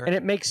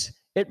it makes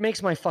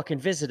my fucking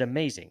visit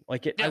amazing.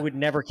 Like I would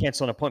never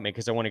cancel an appointment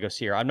because I want to go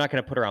see her. I'm not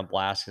going to put her on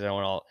blast because I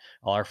want all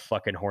our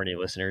fucking horny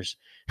listeners.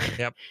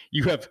 Yep.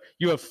 you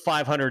have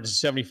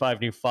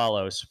 575 new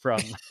follows from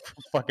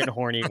fucking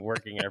horny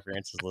working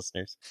interferences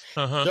listeners.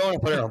 Don't want to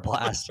put her on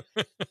blast.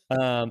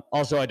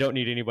 Also, I don't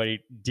need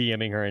anybody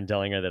DMing her and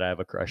telling her that I have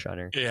a crush on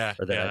her. Yeah.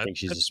 Or that I think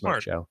she's a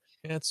smoke show.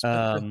 Yeah, that's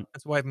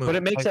why I've moved. But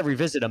it makes every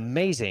visit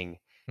amazing,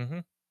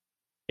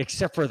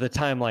 except for the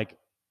time like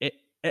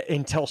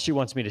until she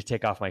wants me to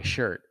take off my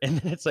shirt, and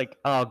then it's like,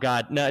 oh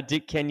god, no, do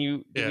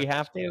we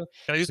have to?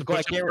 Can I use the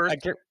push-up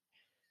first?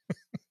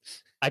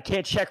 I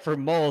can't check for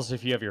moles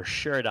if you have your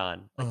shirt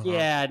on. Like,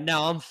 yeah,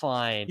 no, I'm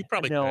fine. You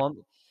probably no,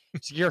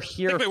 could. So you're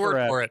here Take my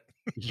word for it.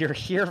 You're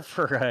here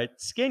for a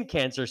skin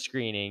cancer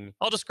screening.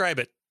 I'll describe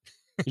it.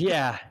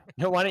 Yeah.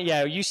 No, why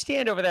don't you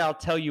stand over there? I'll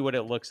tell you what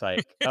it looks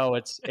like. Oh,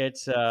 it's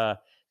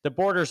the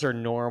borders are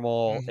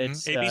normal.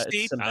 It's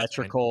ABC?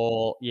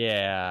 symmetrical.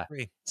 Yeah.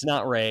 Great. It's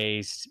not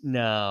raised.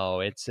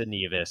 No, it's a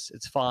nevus.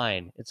 It's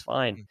fine. It's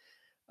fine.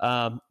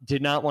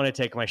 Did not want to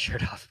take my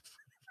shirt off.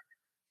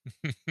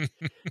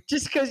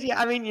 Just because, yeah,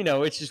 I mean,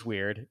 it's just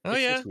weird. It's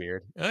just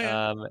weird. Oh,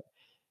 yeah.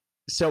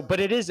 So, but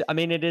it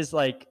is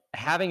like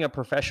having a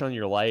professional in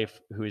your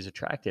life who is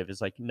attractive is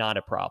like not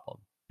a problem.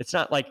 It's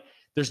not like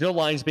there's no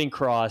lines being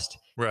crossed.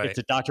 Right. It's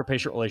a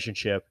doctor-patient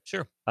relationship.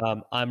 Sure.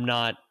 I'm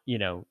not,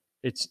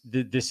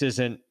 this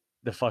isn't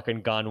the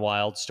fucking Gone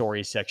Wild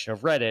story section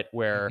of Reddit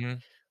where,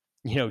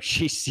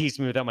 she sees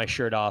me without my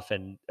shirt off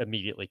and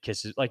immediately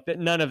kisses. Like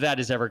none of that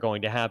is ever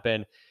going to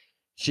happen.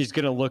 She's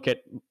going to look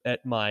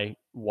at my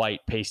white,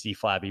 pasty,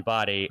 flabby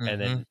body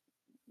and then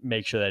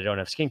make sure that I don't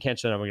have skin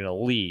cancer, and I'm going to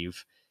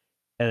leave.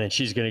 And then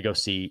she's going to go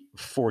see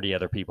 40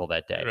 other people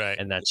that day. Right.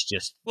 And that's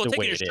just the taking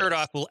way your it shirt is.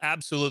 off will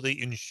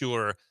absolutely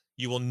ensure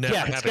you will never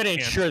have it's going to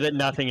ensure that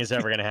nothing is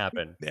ever going to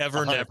happen.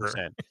 Never.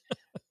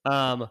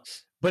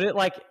 But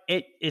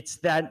it's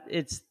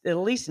at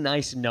least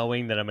nice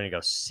knowing that I'm going to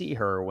go see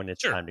her when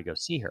it's time to go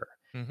see her.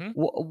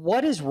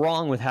 What is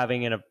wrong with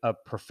having a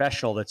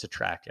professional that's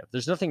attractive?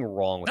 There's nothing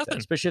wrong with that,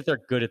 especially if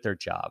they're good at their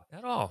job.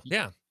 At all.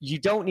 Yeah. You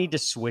don't need to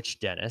switch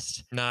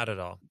dentists. Not at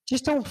all.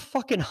 Just don't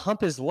fucking hump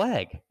his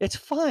leg. It's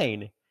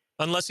fine.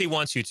 Unless he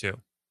wants you to.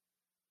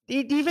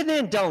 Even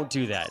then, don't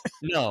do that.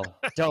 No,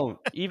 don't.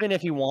 Even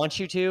if he wants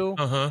you to,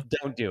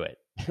 don't do it.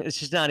 It's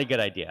just not a good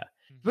idea.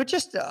 But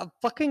just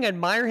fucking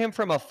admire him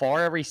from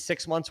afar every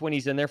 6 months when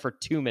he's in there for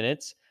 2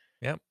 minutes.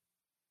 Yep.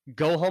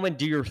 Go home and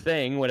do your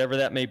thing, whatever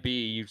that may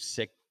be, you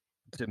sick,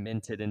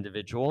 demented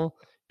individual.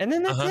 And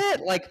then that's it.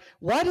 Like,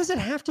 why does it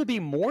have to be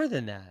more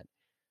than that?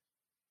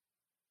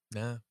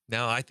 No,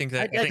 I think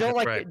that I don't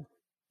that's right.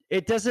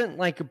 It doesn't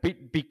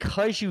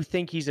because you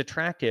think he's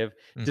attractive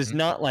does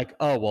not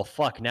oh, well,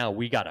 fuck, now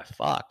we gotta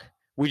fuck.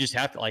 We just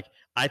have to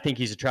I think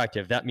he's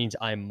attractive. That means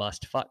I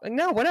must fuck.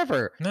 No,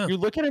 whatever. No. You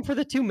look at him for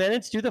the 2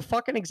 minutes, do the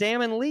fucking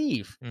exam and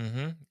leave.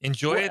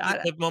 Enjoy it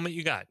the moment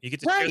you got. You get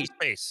to share the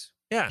space.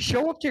 Yeah.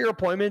 Show up to your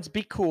appointments,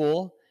 be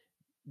cool.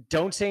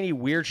 Don't say any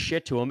weird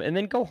shit to him, and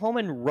then go home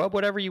and rub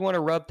whatever you want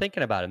to rub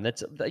thinking about him.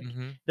 That's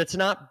that's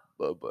not,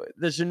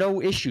 there's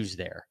no issues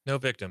there. No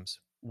victims.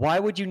 Why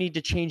would you need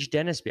to change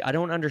dentistry? I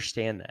don't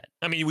understand that.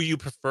 I mean, would you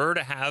prefer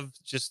to have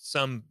just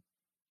some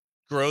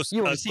gross,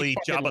 ugly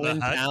Jabba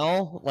the Hutt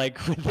now,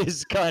 with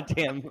his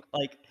goddamn,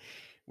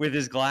 with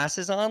his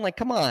glasses on? Like,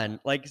 come on,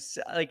 like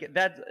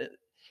that.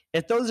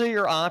 If those are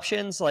your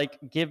options,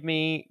 give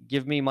me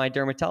my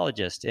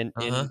dermatologist in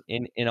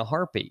a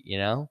heartbeat.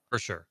 For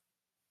sure.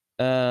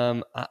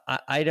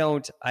 I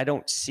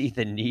don't see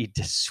the need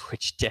to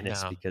switch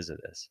dentists because of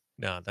this.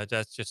 No,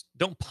 that's just,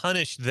 don't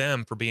punish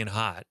them for being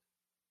hot.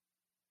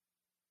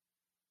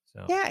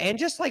 So. Yeah, and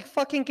just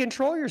fucking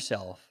control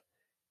yourself.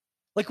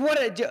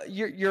 What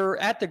you're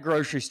at the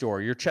grocery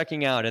store, you're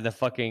checking out, and the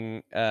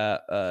fucking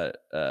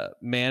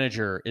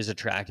manager is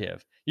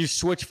attractive. You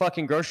switch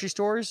fucking grocery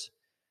stores?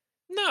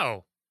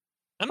 No,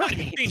 I'm not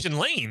changing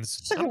lanes.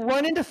 Just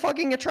run into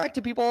fucking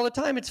attractive people all the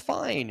time. It's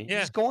fine.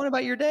 Yeah. Just go on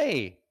about your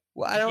day.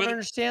 Well, I don't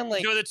understand.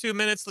 Go the 2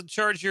 minutes,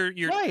 charge your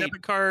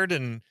debit card,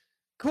 and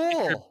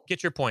cool.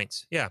 Get your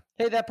points. Yeah.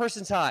 Hey, that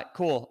person's hot.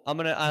 Cool.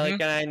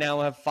 I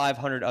now have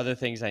 500 other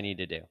things I need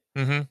to do.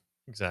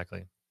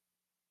 Exactly.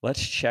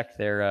 Let's check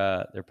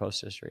their post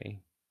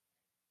history.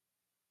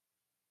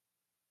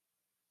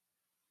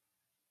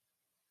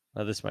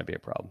 Oh, this might be a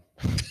problem.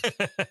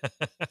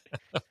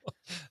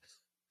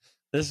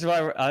 This is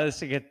why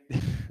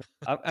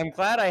I'm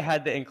glad I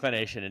had the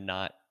inclination to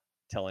not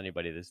tell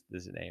anybody this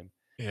name.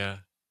 Yeah.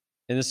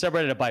 In the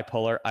subreddit of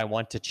bipolar, I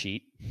want to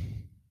cheat.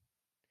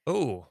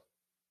 Oh.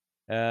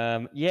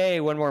 Yay,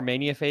 one more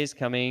mania phase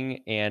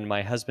coming, and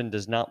my husband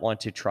does not want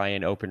to try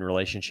an open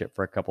relationship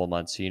for a couple of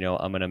months. So,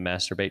 I'm going to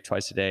masturbate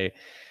twice a day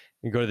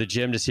and go to the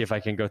gym to see if I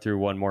can go through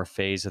one more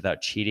phase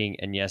without cheating.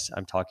 And yes,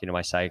 I'm talking to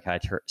my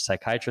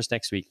psychiatrist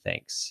next week.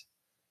 Thanks.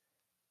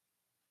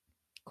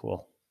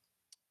 Cool.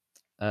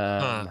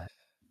 How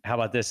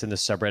about this in the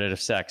subreddit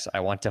of sex? I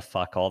want to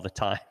fuck all the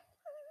time.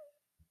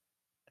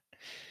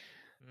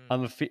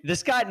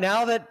 This guy,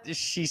 now that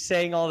she's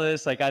saying all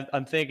this,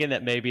 I'm thinking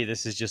that maybe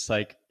this is just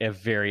a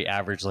very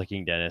average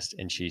looking dentist,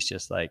 and she's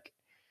just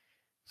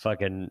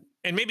fucking.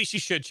 And maybe she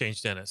should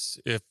change dentists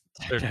if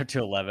they're up to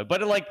 11.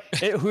 But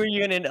who are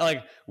you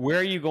gonna where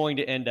are you going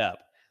to end up?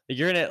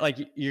 You're gonna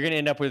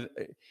end up with.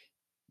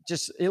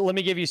 Let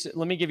me give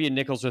you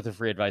Nickels worth of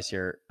free advice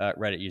here,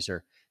 Reddit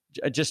user.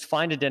 Just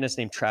find a dentist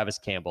named Travis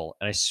Campbell,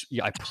 and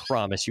I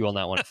promise you will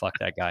not want to fuck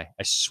that guy.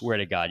 I swear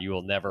to God, you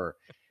will never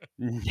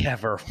want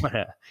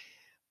to.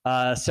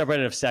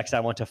 Subreddit of sex. I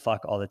want to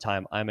fuck all the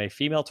time. I'm a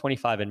female,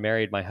 25, and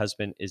married. My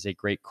husband is a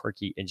great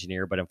quirky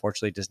engineer, but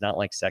unfortunately does not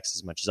like sex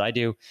as much as I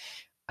do.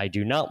 I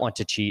do not want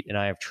to cheat, and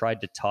I have tried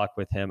to talk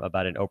with him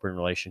about an open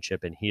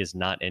relationship, and he is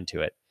not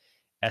into it.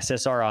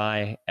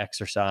 SSRI,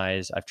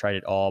 exercise, I've tried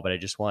it all, but I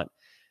just want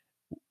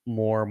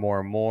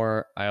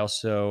more. I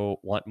also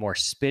want more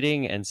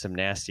spitting and some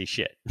nasty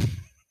shit.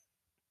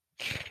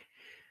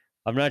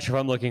 I'm not sure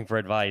if I'm looking for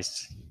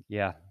advice.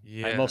 Yeah.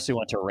 I mostly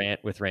want to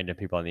rant with random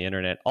people on the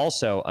internet.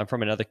 Also, I'm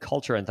from another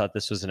culture and thought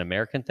this was an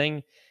American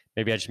thing.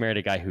 Maybe I just married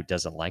a guy who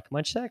doesn't like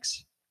much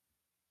sex.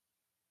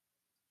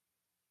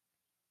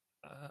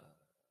 I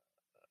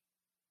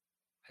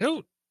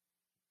don't.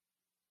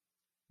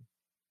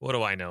 What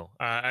do I know?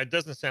 It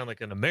doesn't sound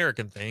like an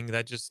American thing.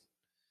 That just.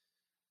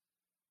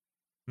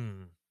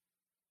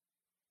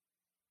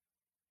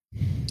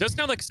 Does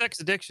sound like sex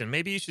addiction.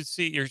 Maybe you should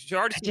see. You're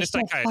already seeing a Just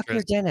don't psychiatrist. fuck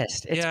your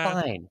dentist. It's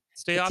Yeah. fine.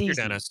 Stay It's off your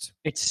easy. dentist.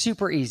 It's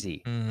super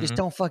easy. Just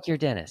don't fuck your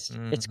dentist.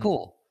 It's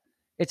cool.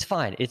 It's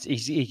fine. It's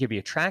easy. He could be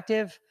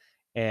attractive,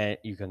 and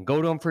you can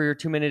go to him for your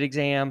 2-minute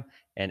exam,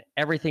 and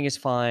everything is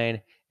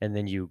fine. And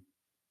then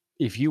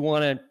if you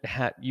want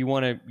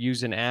to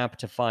use an app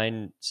to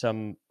find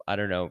some, I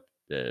don't know,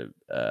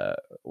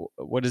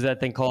 what is that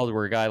thing called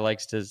where a guy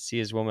likes to see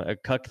his woman, a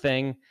cuck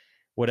thing,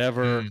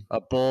 whatever, a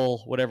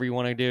bull, whatever you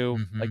want to do,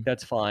 like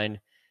that's fine.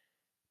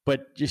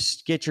 But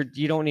just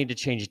you don't need to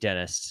change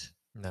dentists.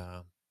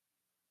 No.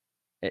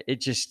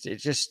 It just,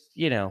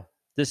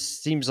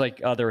 this seems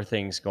like other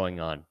things going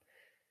on.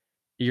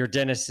 Your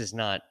dentist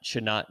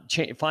should not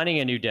change. Finding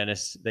a new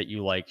dentist that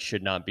you like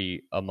should not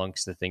be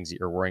amongst the things that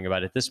you're worrying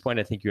about. At this point,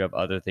 I think you have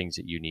other things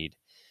that you need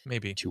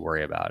maybe to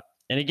worry about.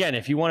 And again,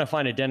 if you want to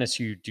find a dentist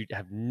you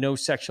have no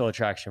sexual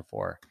attraction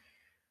for,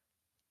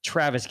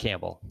 Travis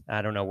Campbell.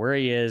 I don't know where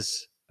he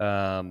is,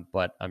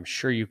 but I'm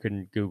sure you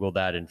can Google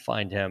that and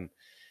find him.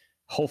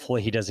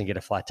 Hopefully he doesn't get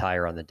a flat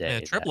tire on the day.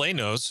 Yeah, AAA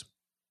knows.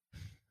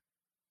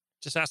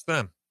 Just ask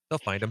them. They'll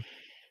find him.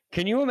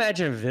 Can you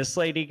imagine if this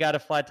lady got a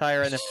flat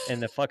tire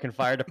and the fucking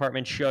fire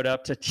department showed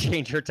up to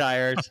change her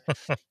tires,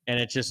 and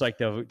it's just like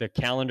the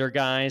calendar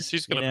guys?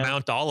 She's going to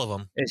mount all of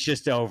them. It's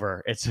just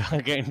over. It's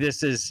okay.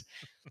 This is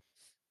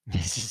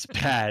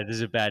bad. This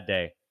is a bad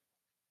day.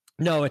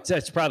 No,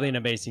 it's probably an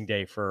amazing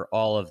day for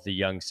all of the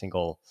young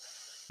single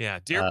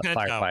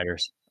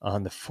firefighters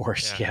on the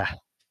force. Yeah.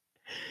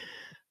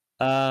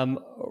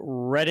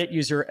 Reddit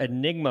user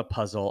Enigma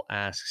Puzzle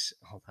asks,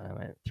 hold on,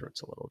 my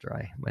throat's a little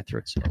dry.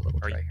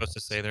 Are you supposed to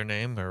say their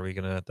name, or are we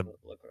gonna have to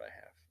look what I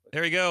have?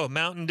 There we go.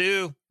 Mountain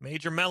Dew,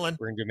 Major Melon.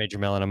 We're gonna do Major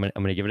Melon. I'm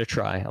gonna give it a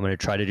try. I'm gonna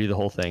try to do the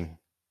whole thing.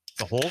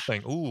 The whole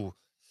thing. Ooh.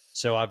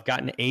 So I've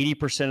gotten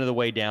 80% of the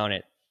way down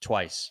it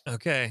twice.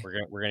 Okay. We're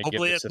gonna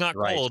hopefully give it's not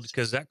cold,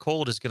 because that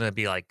cold is gonna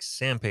be like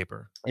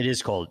sandpaper. It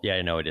is cold. Yeah,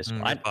 I know it is.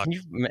 Can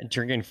you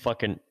drinking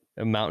fucking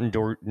Mountain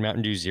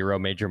Dew Zero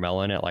Major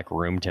Melon at like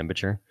room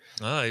temperature?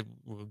 It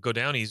will go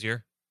down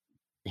easier.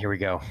 Here we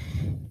go. All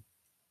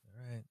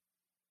right.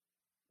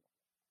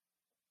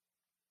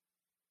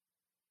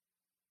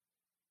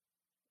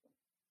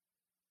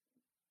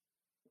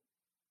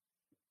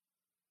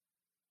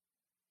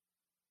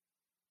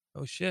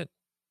 Oh shit.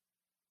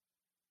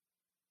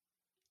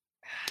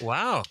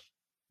 Wow.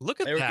 Look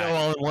at there that. There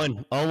we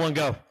go, all in one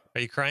go.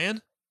 Are you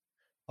crying?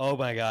 Oh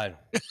my God.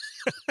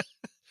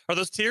 Are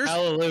those tears?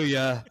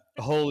 Hallelujah.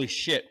 Holy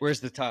shit. Where's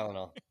the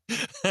Tylenol?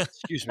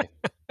 Excuse me.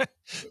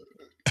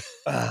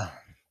 All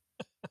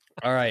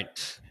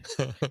right.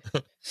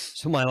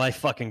 So my life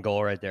fucking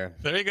goal right there.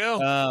 There you go.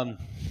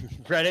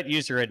 Reddit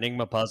user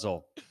Enigma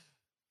Puzzle.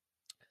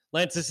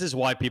 Lance, this is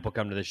why people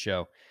come to the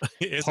show.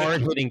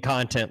 Hard-hitting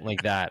content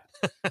like that.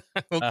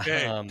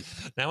 Okay.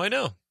 Now I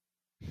know.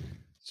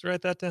 Let's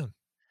write that down.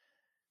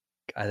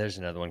 There's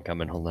another one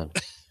coming. Hold on.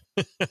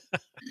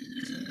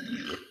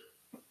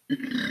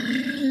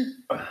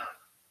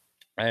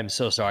 I am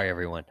so sorry,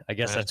 everyone. I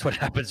guess that's what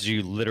happens.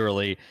 You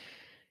literally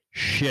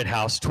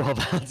shithouse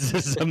 12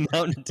 ounces of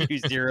Mountain Dew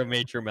Zero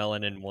Major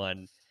Melon in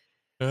one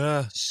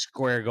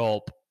square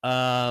gulp.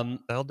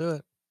 That'll do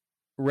it.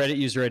 Reddit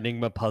user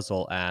Enigma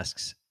Puzzle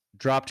asks,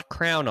 dropped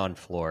crown on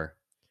floor.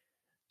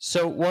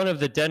 So one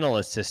of the dental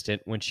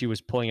assistant, when she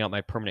was pulling out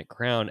my permanent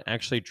crown,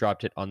 actually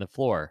dropped it on the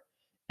floor.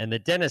 And the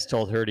dentist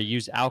told her to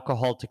use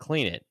alcohol to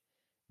clean it.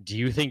 Do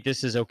you think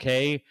this is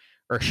okay?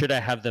 Or should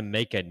I have them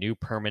make a new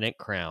permanent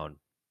crown?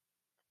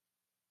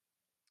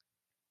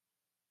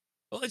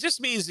 Well, it just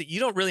means that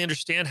you don't really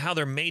understand how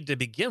they're made to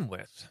begin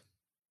with.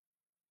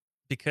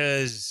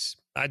 Because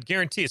I'd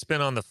guarantee it's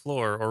been on the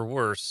floor or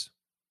worse.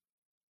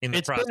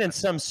 It's been in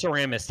some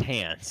ceramist's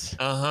hands.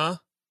 Uh-huh.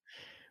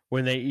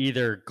 When they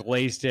either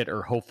glazed it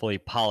or hopefully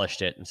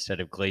polished it.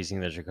 Instead of glazing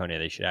the zirconia,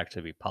 they should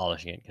actually be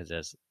polishing it,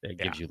 because it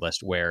gives you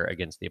less wear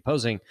against the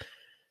opposing.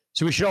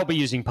 So we should all be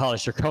using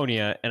polished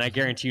zirconia, and I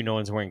guarantee you no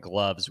one's wearing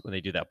gloves when they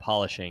do that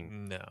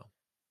polishing. No.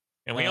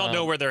 And we all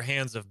know where their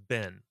hands have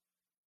been.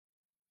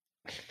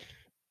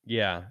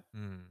 Yeah.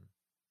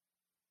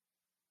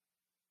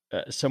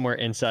 Somewhere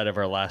inside of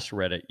our last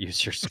Reddit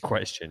user's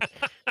question.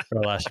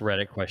 Our last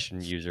Reddit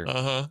question user.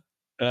 Uh-huh.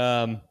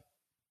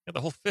 The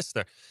whole fist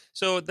there.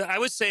 So I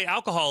would say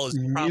alcohol is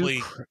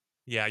probably...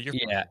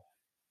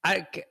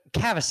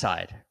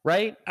 Cavicide,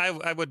 right?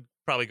 I would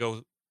probably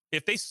go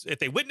if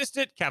they witnessed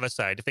it,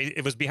 Cavicide. If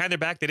it was behind their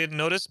back, they didn't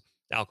notice,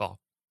 alcohol.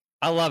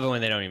 I love it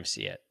when they don't even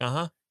see it.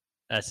 Uh-huh.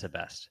 That's the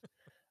best.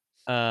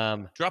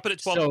 Drop it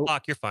at 12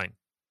 o'clock, you're fine.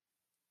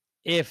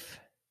 If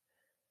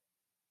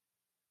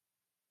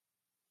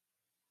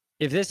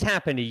this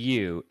happened to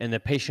you and the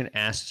patient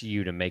asked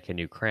you to make a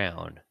new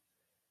crown,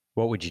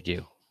 what would you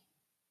do?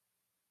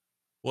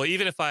 Well,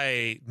 even if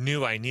I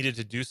knew I needed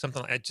to do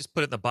something, I'd just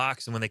put it in the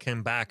box, and when they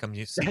came back, I'm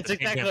used to That's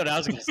exactly what I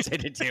was going to say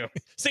to do.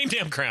 Same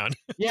damn crown.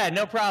 Yeah,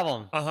 no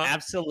problem. Uh-huh.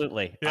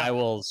 Absolutely. Yeah. I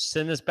will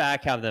send this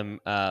back, have them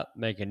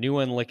make a new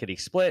one, lickety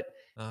split,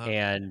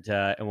 and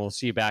we'll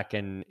see you back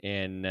in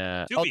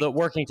the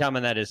working time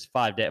on that is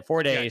 4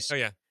 days. Yeah. Oh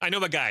yeah, I know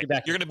my guy.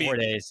 You're going to be 4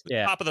 days.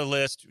 Yeah, top of the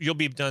list. You'll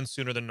be done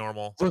sooner than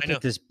normal. Look at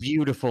this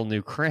beautiful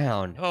new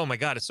crown. Oh my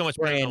god, it's so much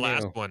better than the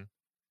last one.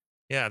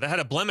 Yeah, that had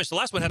a blemish. The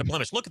last one had a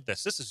blemish. Look at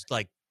this. This is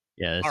like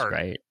that's art.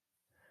 Right.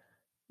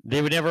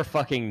 They would never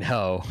fucking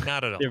know.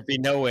 Not at all. There'd be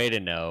no way to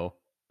know.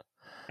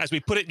 As we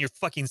put it in your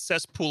fucking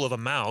cesspool of a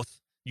mouth.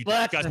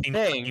 That's the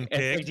thing.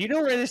 Like, do you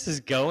know where this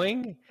is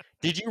going?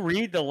 Did you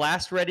read the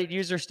last Reddit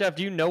user stuff?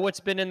 Do you know what's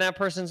been in that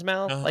person's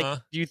mouth?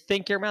 Like, do you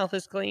think your mouth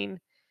is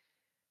clean?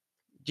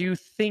 Do you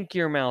think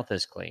your mouth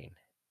is clean?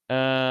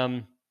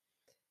 I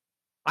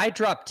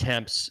drop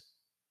temps.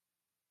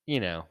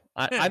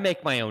 I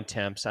make my own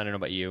temps. I don't know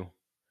about you.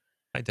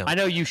 I don't. I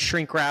know you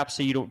shrink wrap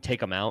so you don't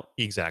take them out.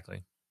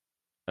 Exactly.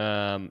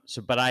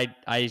 But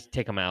I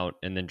take them out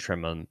and then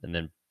trim them and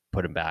then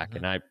put them back.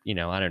 And I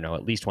don't know,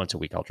 at least once a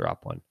week I'll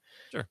drop one.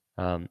 Sure.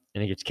 And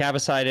it gets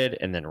cavicided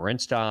and then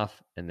rinsed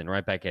off and then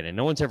right back in. And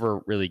no one's ever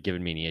really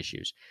given me any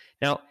issues.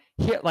 Now,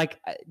 here, like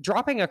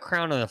dropping a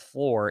crown on the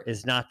floor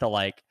is not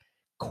the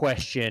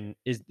question.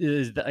 Is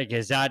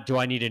that, do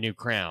I need a new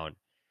crown?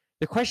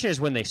 The question is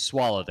when they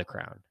swallow the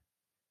crown.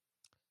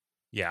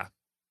 Yeah.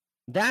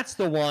 That's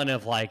the one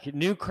of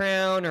new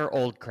crown or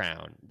old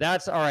crown.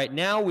 That's all right.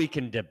 Now we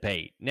can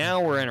debate.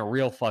 Now we're in a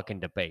real fucking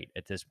debate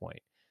at this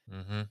point.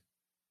 Mm-hmm.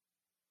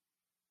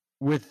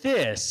 With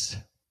this,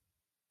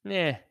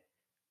 And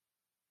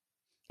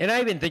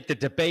I even think the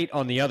debate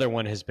on the other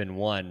one has been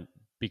won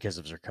because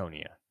of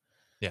zirconia.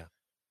 Yeah.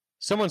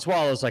 Someone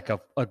swallows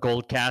a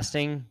gold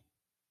casting.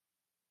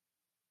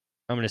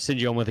 I'm going to send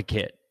you home with a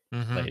kit,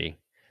 lady.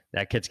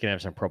 That kit's going to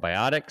have some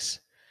probiotics.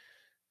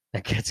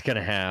 That kid's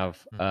gonna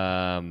have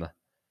a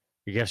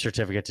gift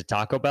certificate to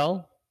Taco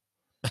Bell,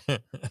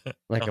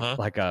 like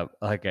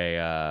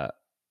a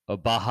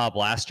Baja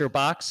Blaster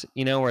box,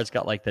 where it's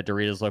got the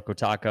Doritos Loco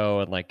Taco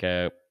and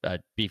a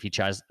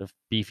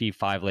beefy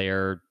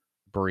 5-layer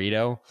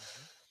burrito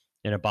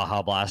in a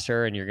Baja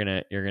Blaster, and you're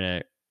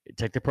gonna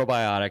take the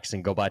probiotics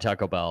and go buy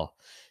Taco Bell.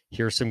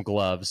 Here's some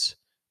gloves,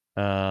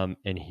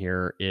 and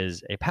here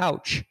is a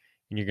pouch,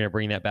 and you're gonna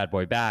bring that bad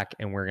boy back,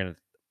 and we're gonna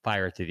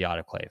fire it through the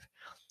autoclave.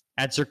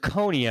 At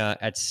Zirconia,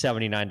 at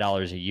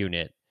 $79 a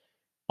unit,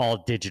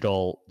 all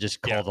digital, just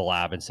call the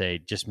lab and say,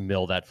 just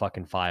mill that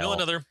fucking file. Mill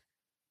another.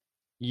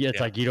 Yeah,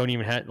 it's you don't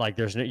even have,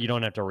 you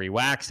don't have to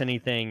re-wax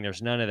anything.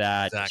 There's none of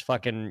that. Exactly. Just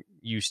fucking,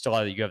 you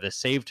have the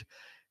saved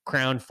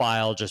crown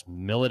file, just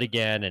mill it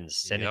again and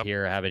send it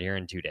here, have it here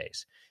in 2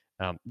 days.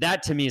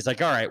 That to me is all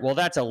right, well,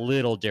 that's a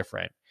little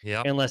different.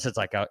 Yeah. Unless it's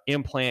a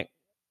implant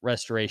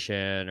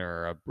restoration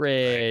or a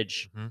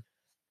bridge. Right. Mm-hmm.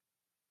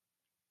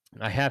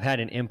 I have had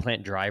an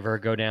implant driver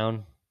go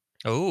down.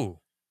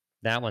 Oh,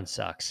 that one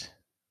sucks.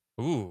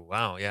 Ooh,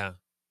 wow, yeah.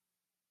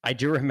 I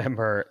do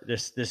remember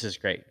this. This is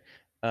great.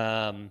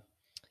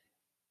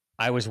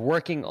 I was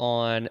working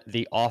on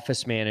the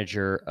office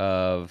manager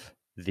of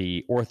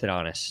the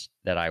orthodontist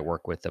that I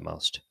work with the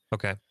most.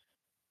 Okay.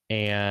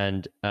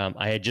 And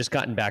I had just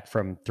gotten back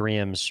from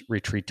 3M's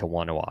retreat to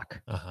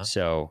Wanawak.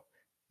 So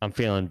I'm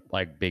feeling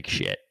like big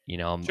shit.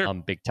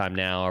 I'm big time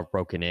now. I've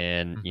broken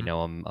in.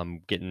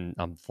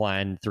 I'm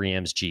flying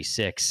 3M's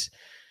G6.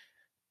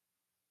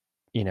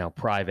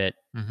 Private.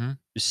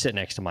 Sitting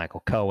next to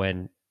Michael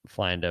Cohen,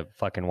 flying to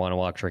fucking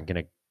Wanawak, drinking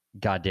a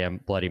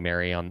goddamn Bloody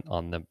Mary on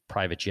the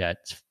private jet.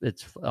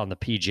 It's on the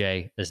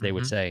PJ, as they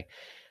would say.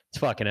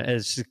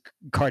 It's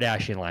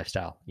Kardashian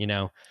lifestyle.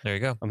 There you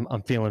go.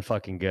 I'm feeling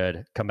fucking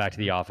good. Come back to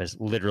the office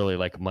literally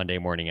Monday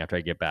morning after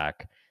I get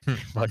back.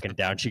 Fucking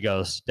down she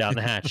goes, down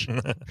the hatch.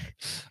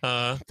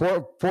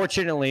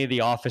 Fortunately,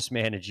 the office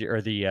manager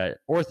or the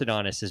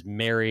orthodontist is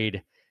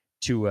married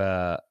to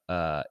a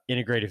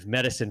integrative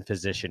medicine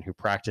physician who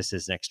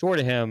practices next door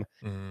to him.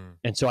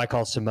 And so I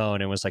called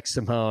Simone and was like,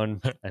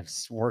 Simone, I'm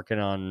working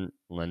on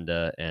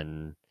Linda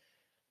and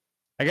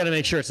I got to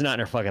make sure it's not in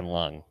her fucking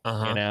lung.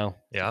 Yeah.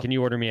 Can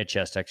you order me a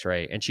chest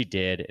x-ray? And she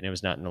did, and it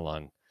was not in the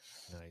lung.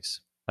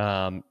 Nice.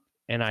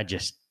 And I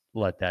just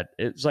let that,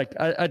 it's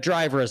a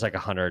driver is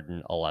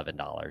 $111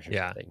 or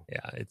something.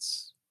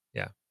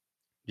 Yeah.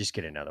 Just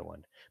get another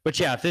one. But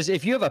yeah,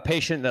 if you have a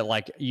patient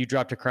that you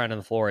dropped a crown on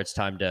the floor, it's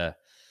time to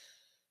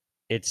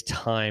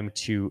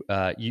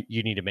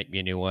you need to make me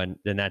a new one.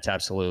 Then that's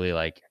absolutely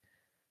we're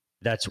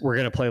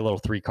going to play a little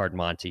 3-card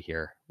Monty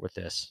here with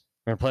this.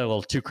 We're going to play a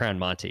little 2-crown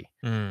Monty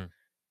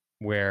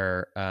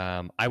where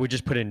I would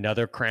just put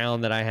another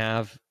crown that I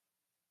have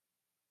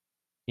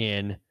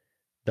in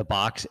the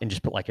box and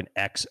just put like an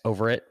X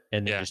over it,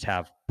 and then Yeah. just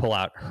pull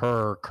out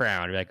her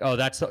crown. Be like, oh,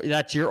 that's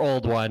your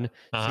old one.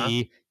 Uh-huh.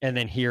 See, and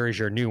then here is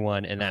your new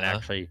one, and then Uh-huh.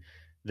 actually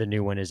the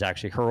new one is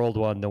actually her old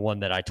one. The one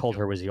that I told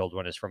her was the old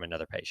one is from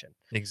another patient.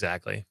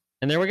 Exactly.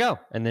 And there we go.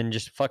 And then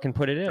just fucking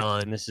put it in.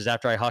 Done. And this is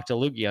after I hocked a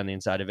loogie on the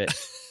inside of it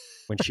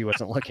when she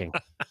wasn't looking.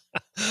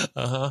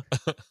 Uh-huh.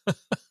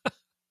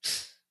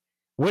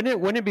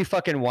 Wouldn't it be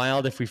fucking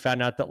wild if we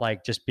found out that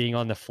like just being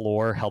on the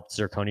floor helped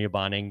zirconia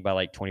bonding by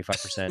like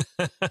 25%?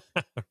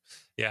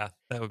 Yeah,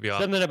 that would be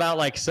awesome. Something about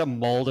like some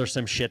mold or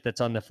some shit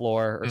that's on the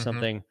floor or Mhm.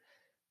 something.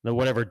 The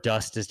whatever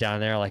dust is down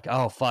there, like,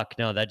 oh fuck,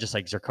 no, that just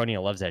like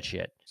zirconia loves that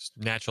shit. Just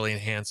naturally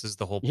enhances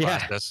the whole Yeah.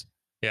 process.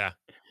 Yeah,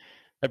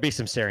 That'd be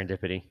some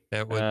serendipity.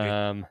 that would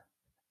be.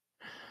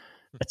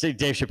 I'd say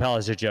Dave Chappelle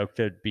has a joke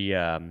that'd be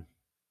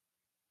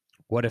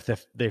what if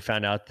they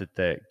found out that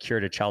the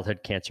cure to childhood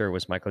cancer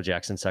was Michael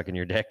Jackson sucking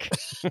your dick?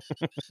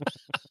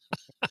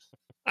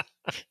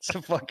 It's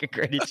the fucking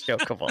greatest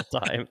joke of all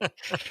time.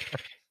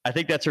 I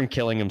think that's from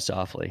Killing Him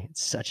Softly.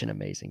 It's such an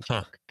amazing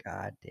Huh. joke.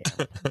 God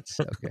damn, it's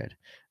so good.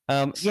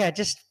 Yeah,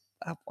 just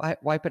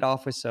wipe it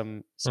off with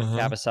some Uh-huh.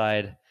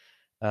 Cavicide,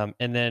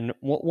 and then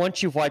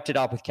once you've wiped it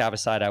off with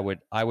Cavicide,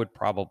 I would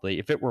probably,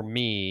 if it were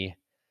me,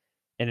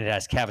 and it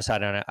has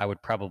Cavicide on it, I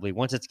would probably,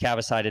 once it's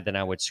Cavicided, then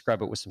I would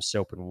scrub it with some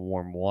soap and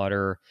warm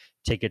water,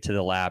 take it to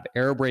the lab,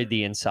 air braid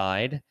the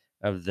inside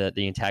of the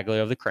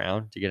intaglio of the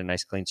crown to get a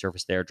nice clean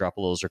surface there, drop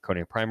a little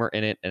zirconia primer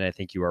in it, and I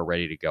think you are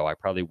ready to go. I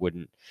probably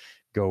wouldn't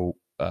go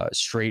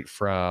straight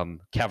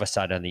from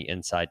Cavicide on the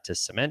inside to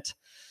cement.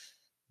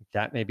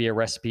 That may be a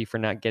recipe for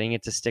not getting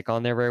it to stick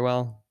on there very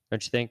well,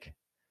 don't you think?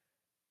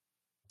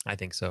 I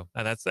think so.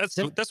 That's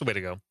the way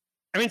to go.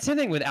 I mean, same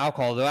thing with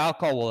alcohol. Though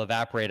alcohol will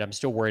evaporate, I'm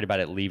still worried about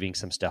it leaving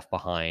some stuff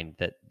behind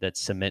that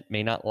cement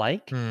may not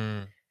like.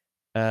 Hmm.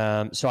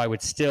 So I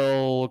would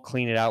still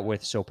clean it out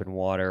with soap and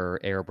water,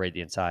 air braid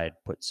the inside,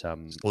 put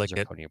some Just lick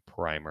it. zirconia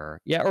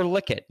primer. Yeah, or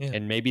lick it. Yeah.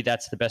 And maybe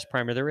that's the best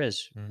primer there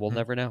is. We'll Mhm.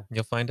 never know.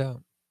 You'll find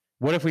out.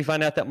 What if we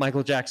find out that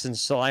Michael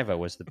Jackson's saliva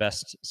was the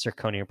best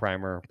zirconia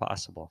primer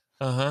possible?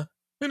 Uh-huh.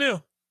 Who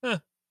knew?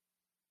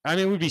 I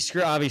mean, we'd be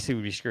screwed. Obviously,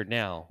 we'd be screwed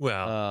now.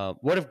 Well.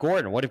 What if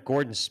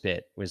Gordon's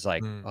spit was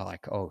like, Hmm. oh, that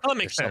there's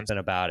makes sense. something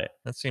about it.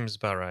 That seems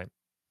about right.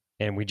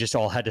 And we just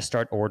all had to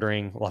start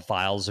ordering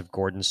vials of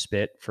Gordon's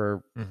spit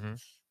for Mm-hmm.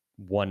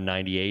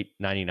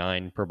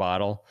 $198.99 per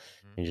bottle,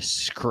 Mhm. and just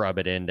scrub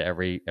it into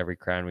every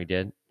crown we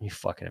did. You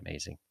fucking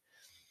amazing.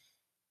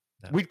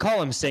 That- We'd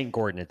call him Saint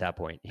Gordon at that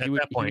point. At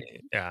that point,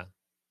 yeah.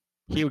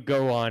 he would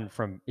go on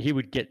from he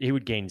would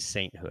gain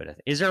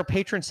sainthood. Is there a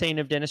patron saint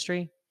of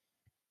dentistry?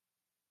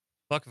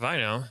 Fuck if I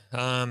know.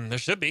 There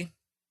should be.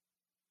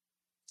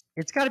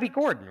 It's got to be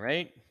Gordon,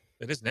 right?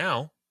 It is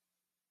now.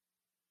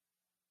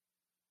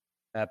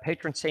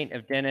 Patron saint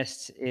of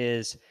dentists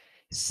is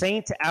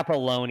Saint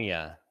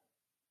Apollonia.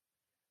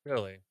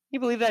 Really? You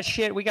believe that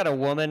shit? We got a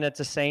woman that's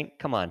a saint.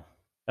 Come on,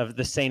 of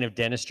the saint of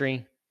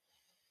dentistry,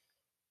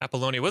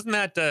 Apollonia. Wasn't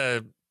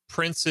that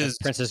Prince's?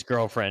 Prince's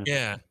girlfriend.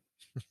 Yeah.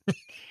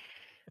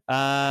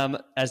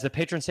 As the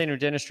patron saint of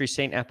dentistry,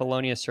 Saint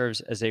Apollonia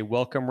serves as a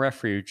welcome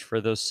refuge for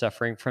those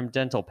suffering from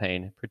dental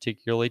pain,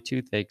 particularly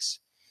toothaches.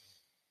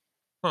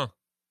 Huh.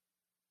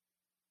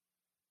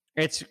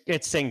 It's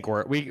Saint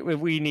Gordon.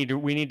 We need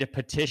to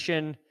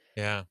petition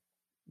Yeah.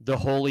 the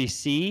Holy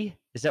See.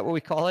 Is that what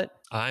we call it?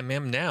 I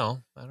am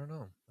now. I don't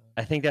know.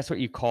 I think that's what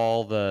you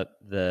call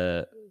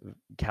the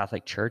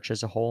Catholic Church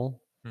as a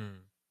whole. Hmm.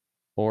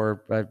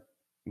 Or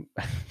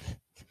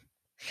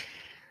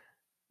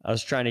I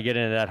was trying to get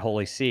into that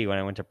Holy See when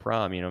I went to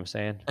prom. You know what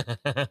I'm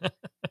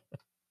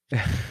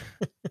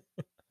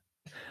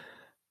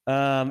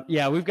saying?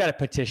 Yeah, we've got a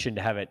petition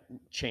to have it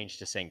changed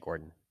to St.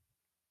 Gordon,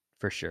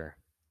 for sure.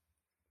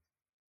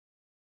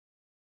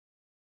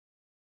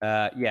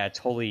 Yeah, it's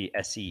Holy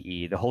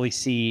SEE. The Holy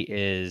See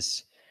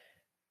is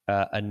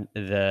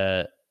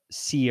the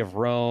See of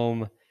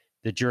Rome,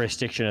 the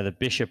jurisdiction of the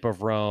Bishop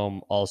of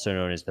Rome, also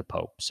known as the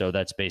Pope. So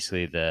that's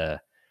basically the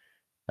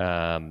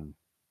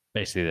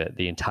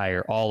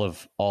entire all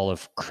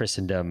of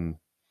Christendom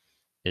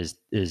is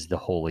the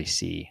Holy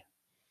See.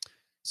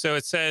 So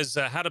it says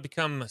how to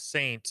become a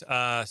saint.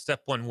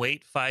 Step 1: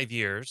 wait 5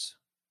 years.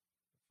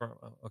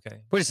 Okay.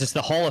 What is this?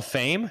 The Hall of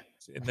Fame?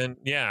 And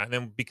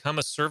then become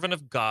a servant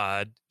of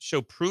God.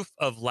 Show proof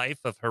of life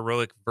of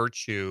heroic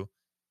virtue.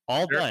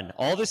 All done.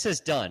 All this is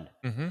done.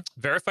 Mm-hmm.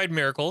 Verified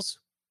miracles.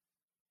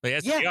 The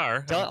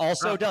SDR. Done.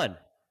 Also done.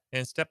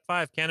 And step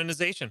 5: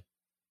 canonization.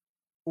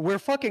 We're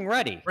fucking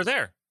ready. We're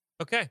there.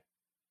 Okay.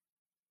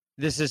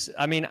 This is.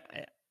 I mean,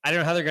 I don't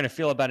know how they're going to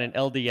feel about an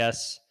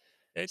LDS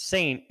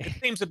saint It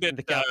seems a in bit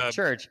the Catholic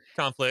Church.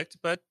 conflict,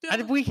 but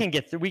We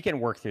can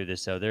work through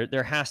this though.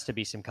 There has to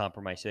be some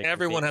compromise.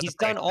 Everyone has He's a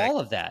price done tag. all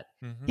of that.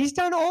 Mhm. He's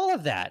done all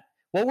of that.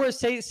 Well, we're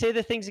say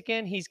the things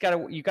again. You got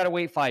to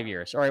wait 5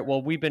 years. All right.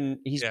 Well,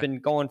 he's been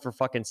going for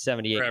fucking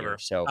 78 Forever.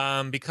 years. So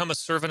become a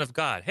servant of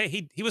God. Hey,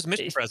 he was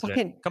mission it's president.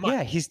 fucking, Come on.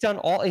 yeah, he's done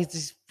all.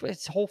 His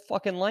whole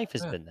fucking life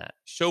has Yeah. been that.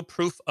 Show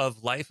proof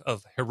of life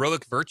of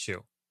heroic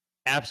virtue.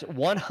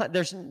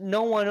 There's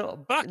no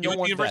one. Fuck, he no went to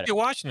one University better. of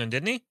Washington,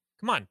 didn't he?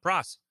 Come on,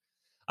 pros.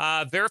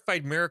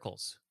 Verified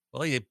miracles.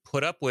 Well, he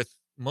put up with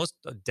most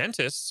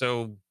dentists,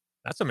 so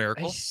that's a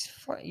miracle.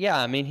 Yeah,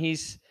 I mean,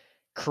 he's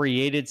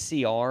created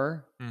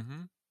CR.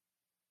 Mm-hmm.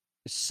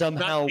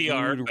 Somehow PR,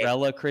 wooed but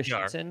Rella PR.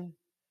 Christensen.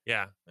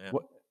 Yeah.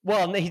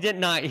 Well, he did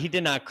not. He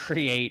did not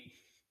create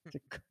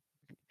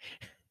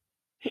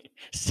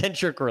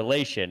centric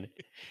relation.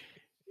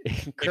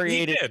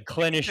 Created did.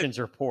 clinician's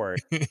report.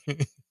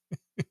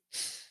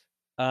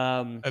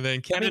 And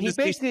then Canada, he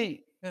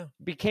basically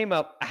became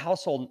a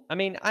household. I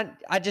mean,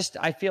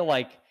 I feel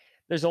like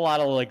there's a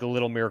lot of like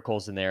little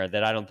miracles in there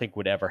that I don't think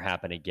would ever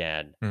happen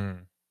again.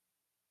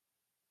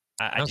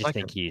 I just like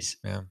think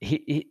him.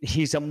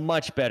 he's a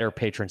much better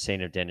patron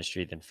saint of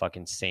dentistry than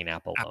fucking Saint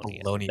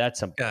Apollonius. That's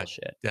some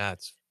bullshit.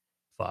 That's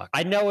fuck.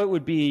 I know it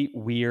would be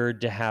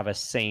weird to have a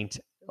saint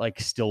like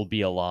still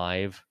be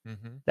alive.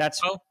 That's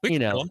we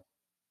can kill him.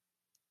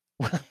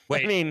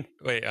 Wait, I mean,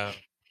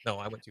 no,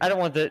 I went. I don't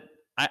want the.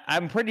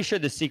 I'm pretty sure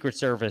the Secret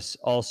Service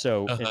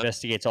also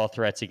investigates all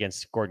threats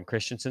against Gordon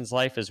Christensen's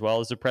life as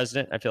well as the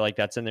president. I feel like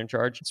that's in their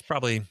charge. It's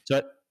probably.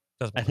 So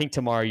I think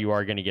tomorrow you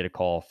are going to get a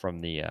call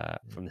from the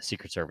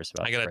Secret Service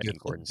about. I got to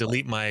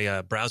delete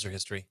my browser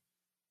history.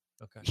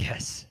 Okay.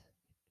 Yes.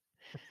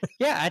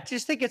 Yeah, I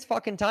just think it's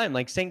fucking time.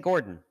 Like St.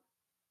 Gordon.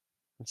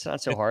 It's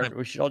not so hard.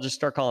 We should all just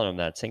start calling him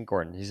that. St.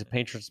 Gordon. He's a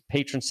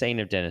patron saint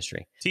of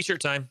dentistry.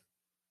 T-shirt time.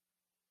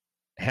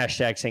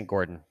 Hashtag St.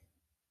 Gordon.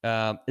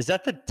 Is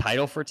that the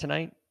title for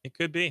tonight? It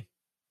could be.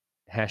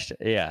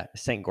 Yeah,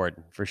 St.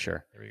 Gordon for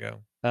sure. There we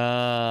go.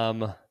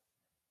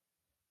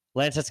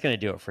 Lance, that's going to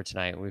do it for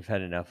tonight. We've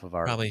had enough of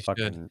our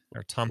fucking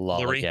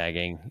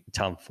lollygagging,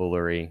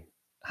 tomfoolery,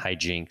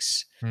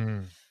 hijinks.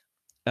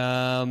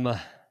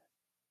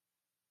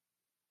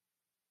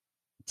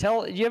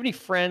 Do you have any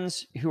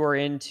friends who are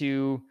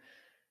into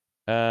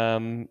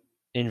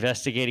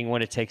investigating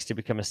what it takes to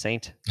become a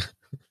saint?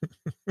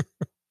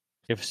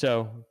 If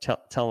so, tell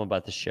them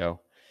about the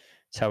show.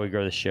 It's how we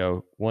grow the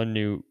show. One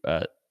new,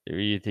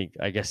 you think,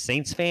 I guess,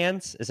 Saints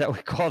fans? Is that what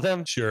we call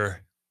them?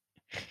 Sure.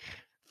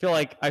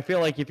 I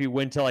feel like if you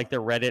went to like the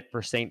Reddit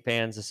for Saint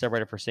fans, the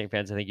subreddit for Saint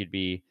fans, I think you'd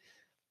be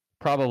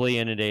probably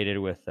inundated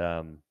with,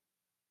 I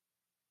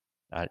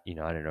don't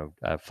know,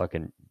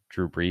 fucking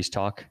Drew Brees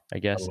talk, I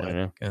guess. I don't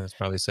know. Yeah, that's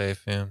probably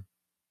safe. Yeah.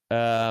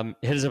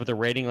 Hit us up with the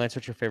rating, Lance.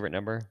 What's your favorite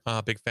number?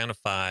 Big fan of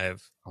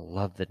 5. I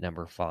love the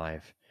number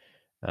 5.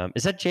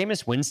 Is that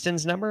Jameis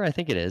Winston's number? I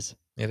think it is.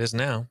 It is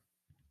now.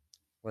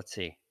 Let's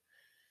see.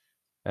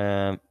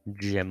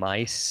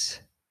 Jameis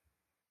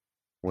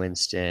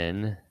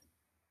Winston.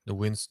 The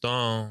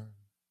Winston.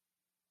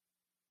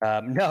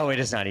 No, it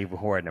is not. He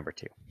wore at number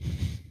 2.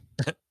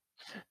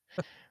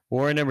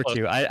 Wore at number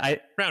 2. I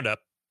round up.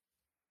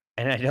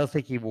 And I don't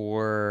think he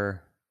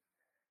wore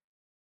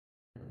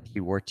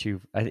 2.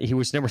 He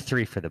was number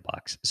 3 for the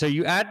Bucs. So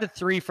you add the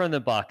 3 from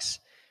the Bucs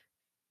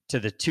to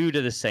the 2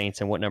 to the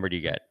Saints, and what number do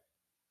you get?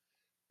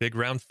 Big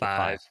round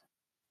 5.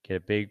 Get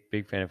a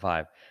big fan of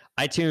 5.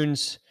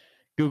 iTunes,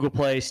 Google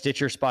Play,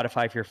 Stitcher,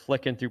 Spotify. If you're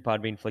flicking through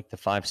Podbean, flick the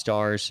 5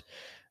 stars.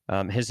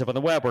 Hit us up on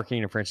the web,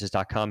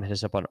 workinginterferences.com. Hit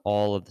us up on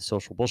all of the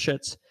social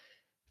bullshits.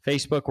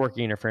 Facebook,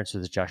 Working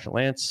Interferences with Josh and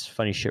Lance.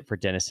 Funny shit for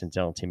dentists and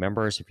dental team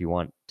members. If you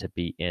want to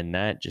be in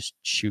that, just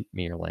shoot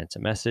me or Lance a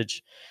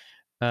message.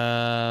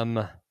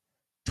 Twitter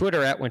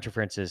at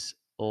Winterferences.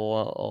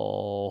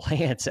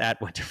 Lance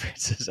at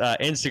Winterferences.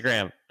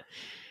 Instagram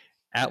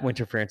at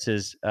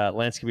Winterferences.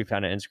 Lance can be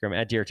found on Instagram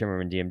at Dear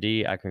Timmerman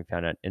DMD. I can be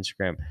found on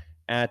Instagram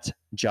at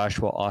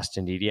Joshua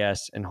Austin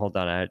DDS. And hold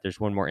on, there's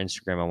one more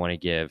Instagram I want to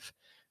give,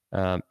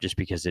 just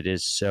because it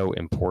is so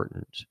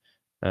important.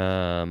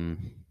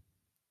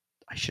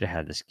 I should have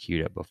had this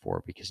queued up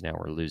before because now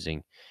we're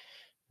losing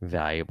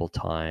valuable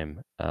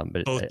time.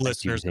 But both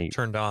listeners have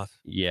turned off.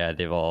 Yeah,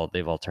 they've all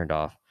turned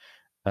off.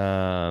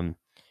 And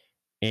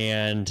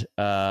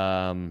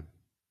 5-star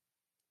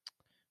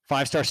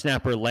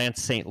snapper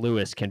Lance St.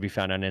 Louis can be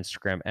found on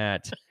Instagram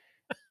at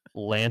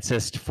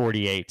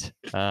Lancist48.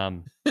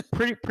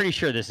 Pretty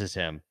sure this is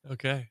him.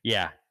 Okay.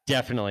 Yeah,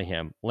 definitely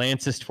him.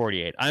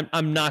 Lancist48.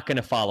 I'm not going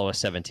to follow a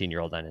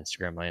 17-year-old on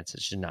Instagram, Lance.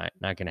 It's just not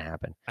going to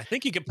happen. I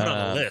think you can put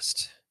on the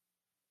list.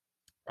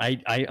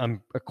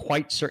 I'm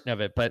quite certain of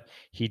it, but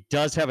he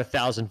does have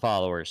 1,000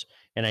 followers,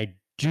 and I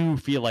do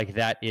feel like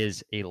that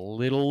is a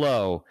little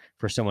low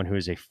for someone who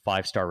is a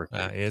 5-star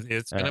recruit.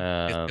 It's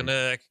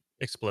gonna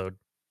explode.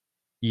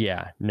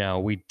 Yeah, no,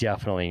 we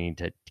definitely need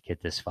to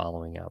get this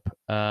following up.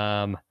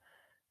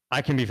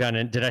 I can be found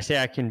in. Did I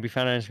say I can be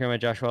found on Instagram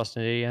at Joshua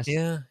Austin? Yes.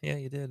 Yeah,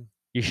 you did.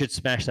 You should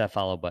smash that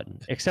follow button.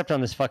 Except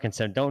on this fucking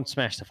 7. Don't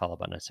smash the follow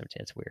button on 17.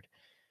 It's weird.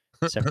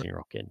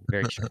 17-year-old kid,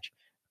 very strange.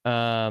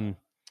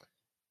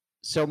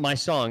 So my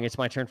song. It's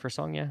my turn for a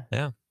song. Yeah.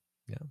 Yeah.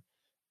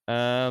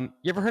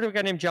 You ever heard of a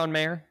guy named John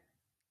Mayer?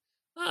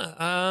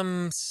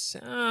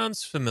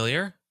 Sounds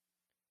familiar.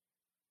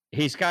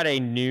 He's got a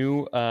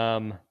new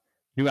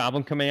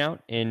album coming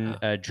out in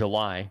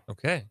July.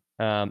 Okay.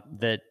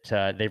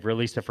 That they've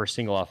released the first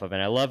single off of,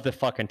 and I love the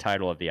fucking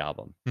title of the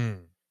album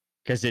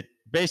because it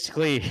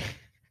basically,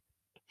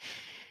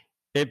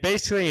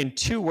 in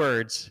 2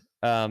 words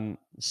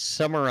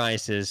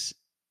summarizes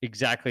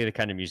exactly the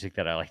kind of music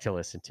that I like to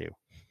listen to.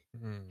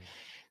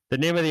 The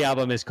name of the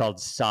album is called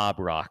Sob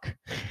Rock,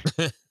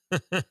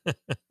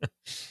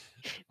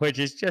 which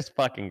is just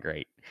fucking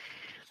great.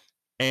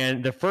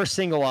 And the first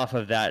single off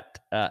of that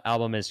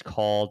album is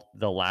called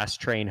The Last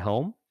Train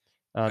Home.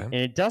 And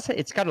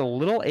it's got a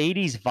little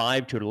 80s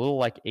vibe to it, a little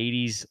like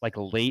 80s, like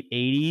late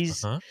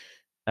 80s,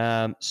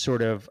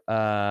 sort of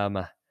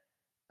a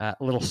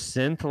little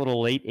synth, a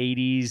little late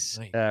 80s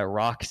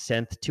rock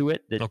synth to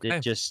it.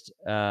 It just,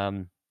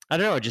 I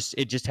don't know, it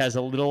just has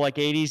a little like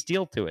 80s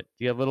deal to it.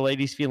 You have a little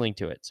 80s feeling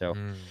to it. So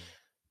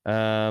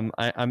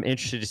I'm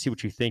interested to see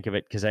what you think of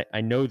it, because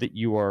I know that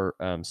you are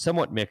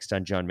somewhat mixed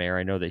on John Mayer.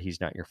 I know that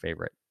he's not your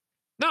favorite.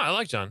 No, I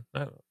like John.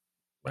 I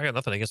got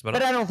nothing against him.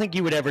 But I don't think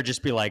you would ever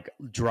just be like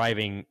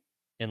driving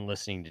and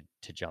listening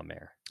to John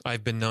Mayer.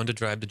 I've been known to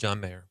drive to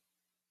John Mayer.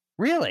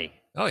 Really?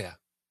 Oh, yeah.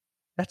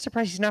 That's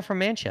surprised he's not from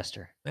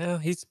Manchester. Yeah,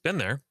 he's been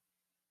there.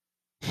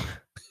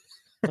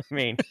 I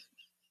mean...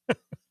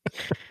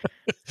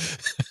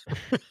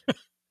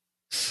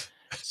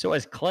 So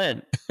is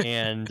Clint,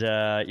 and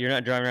you're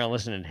not driving around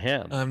listening to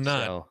him. I'm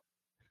not. So.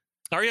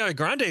 Ariana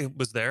Grande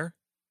was there,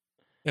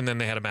 and then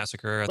they had a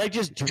massacre. Like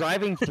just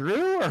driving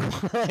through, or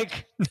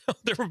like no,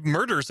 there were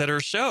murders at her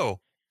show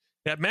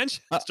at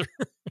Manchester.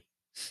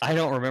 I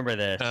don't remember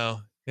this. Oh,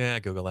 yeah,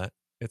 Google that.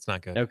 It's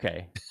not good.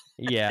 Okay,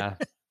 yeah.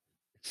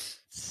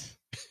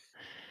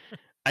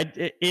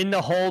 In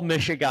the whole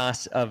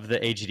mishigas of the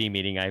AGD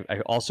meeting,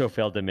 I also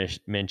failed to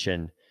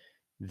mention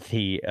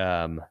the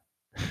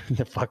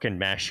fucking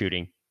mass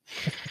shooting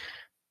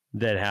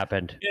that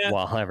happened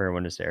while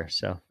everyone was there.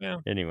 So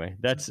anyway,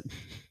 that's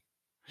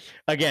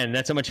how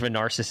much of a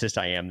narcissist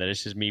I am, that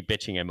it's just me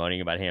bitching and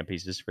moaning about hand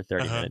pieces for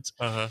 30 minutes.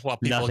 While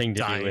people nothing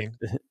to dying.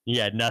 do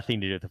with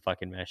nothing to do with the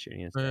fucking mass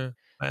shooting and stuff.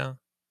 Well.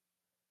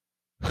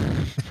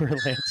 For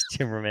Lance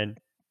Timmerman,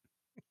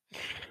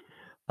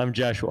 I'm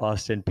Joshua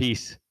Austin.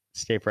 Peace.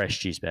 Stay fresh,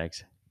 cheese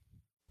bags.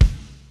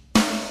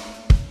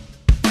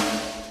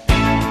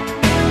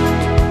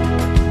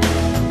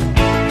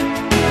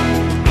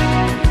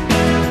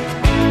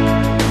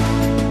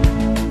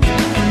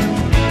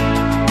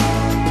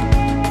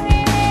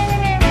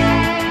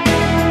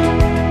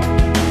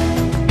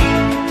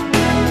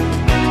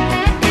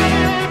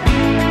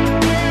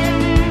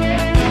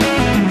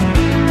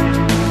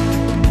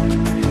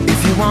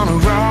 Wanna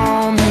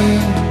roll me,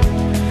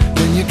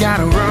 then you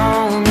gotta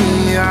roll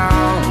me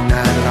all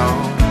night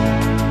long.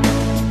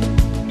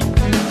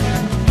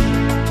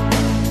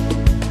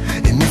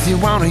 And if you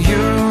wanna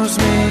use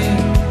me,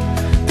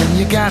 then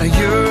you gotta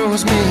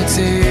use me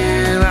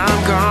till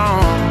I'm gone.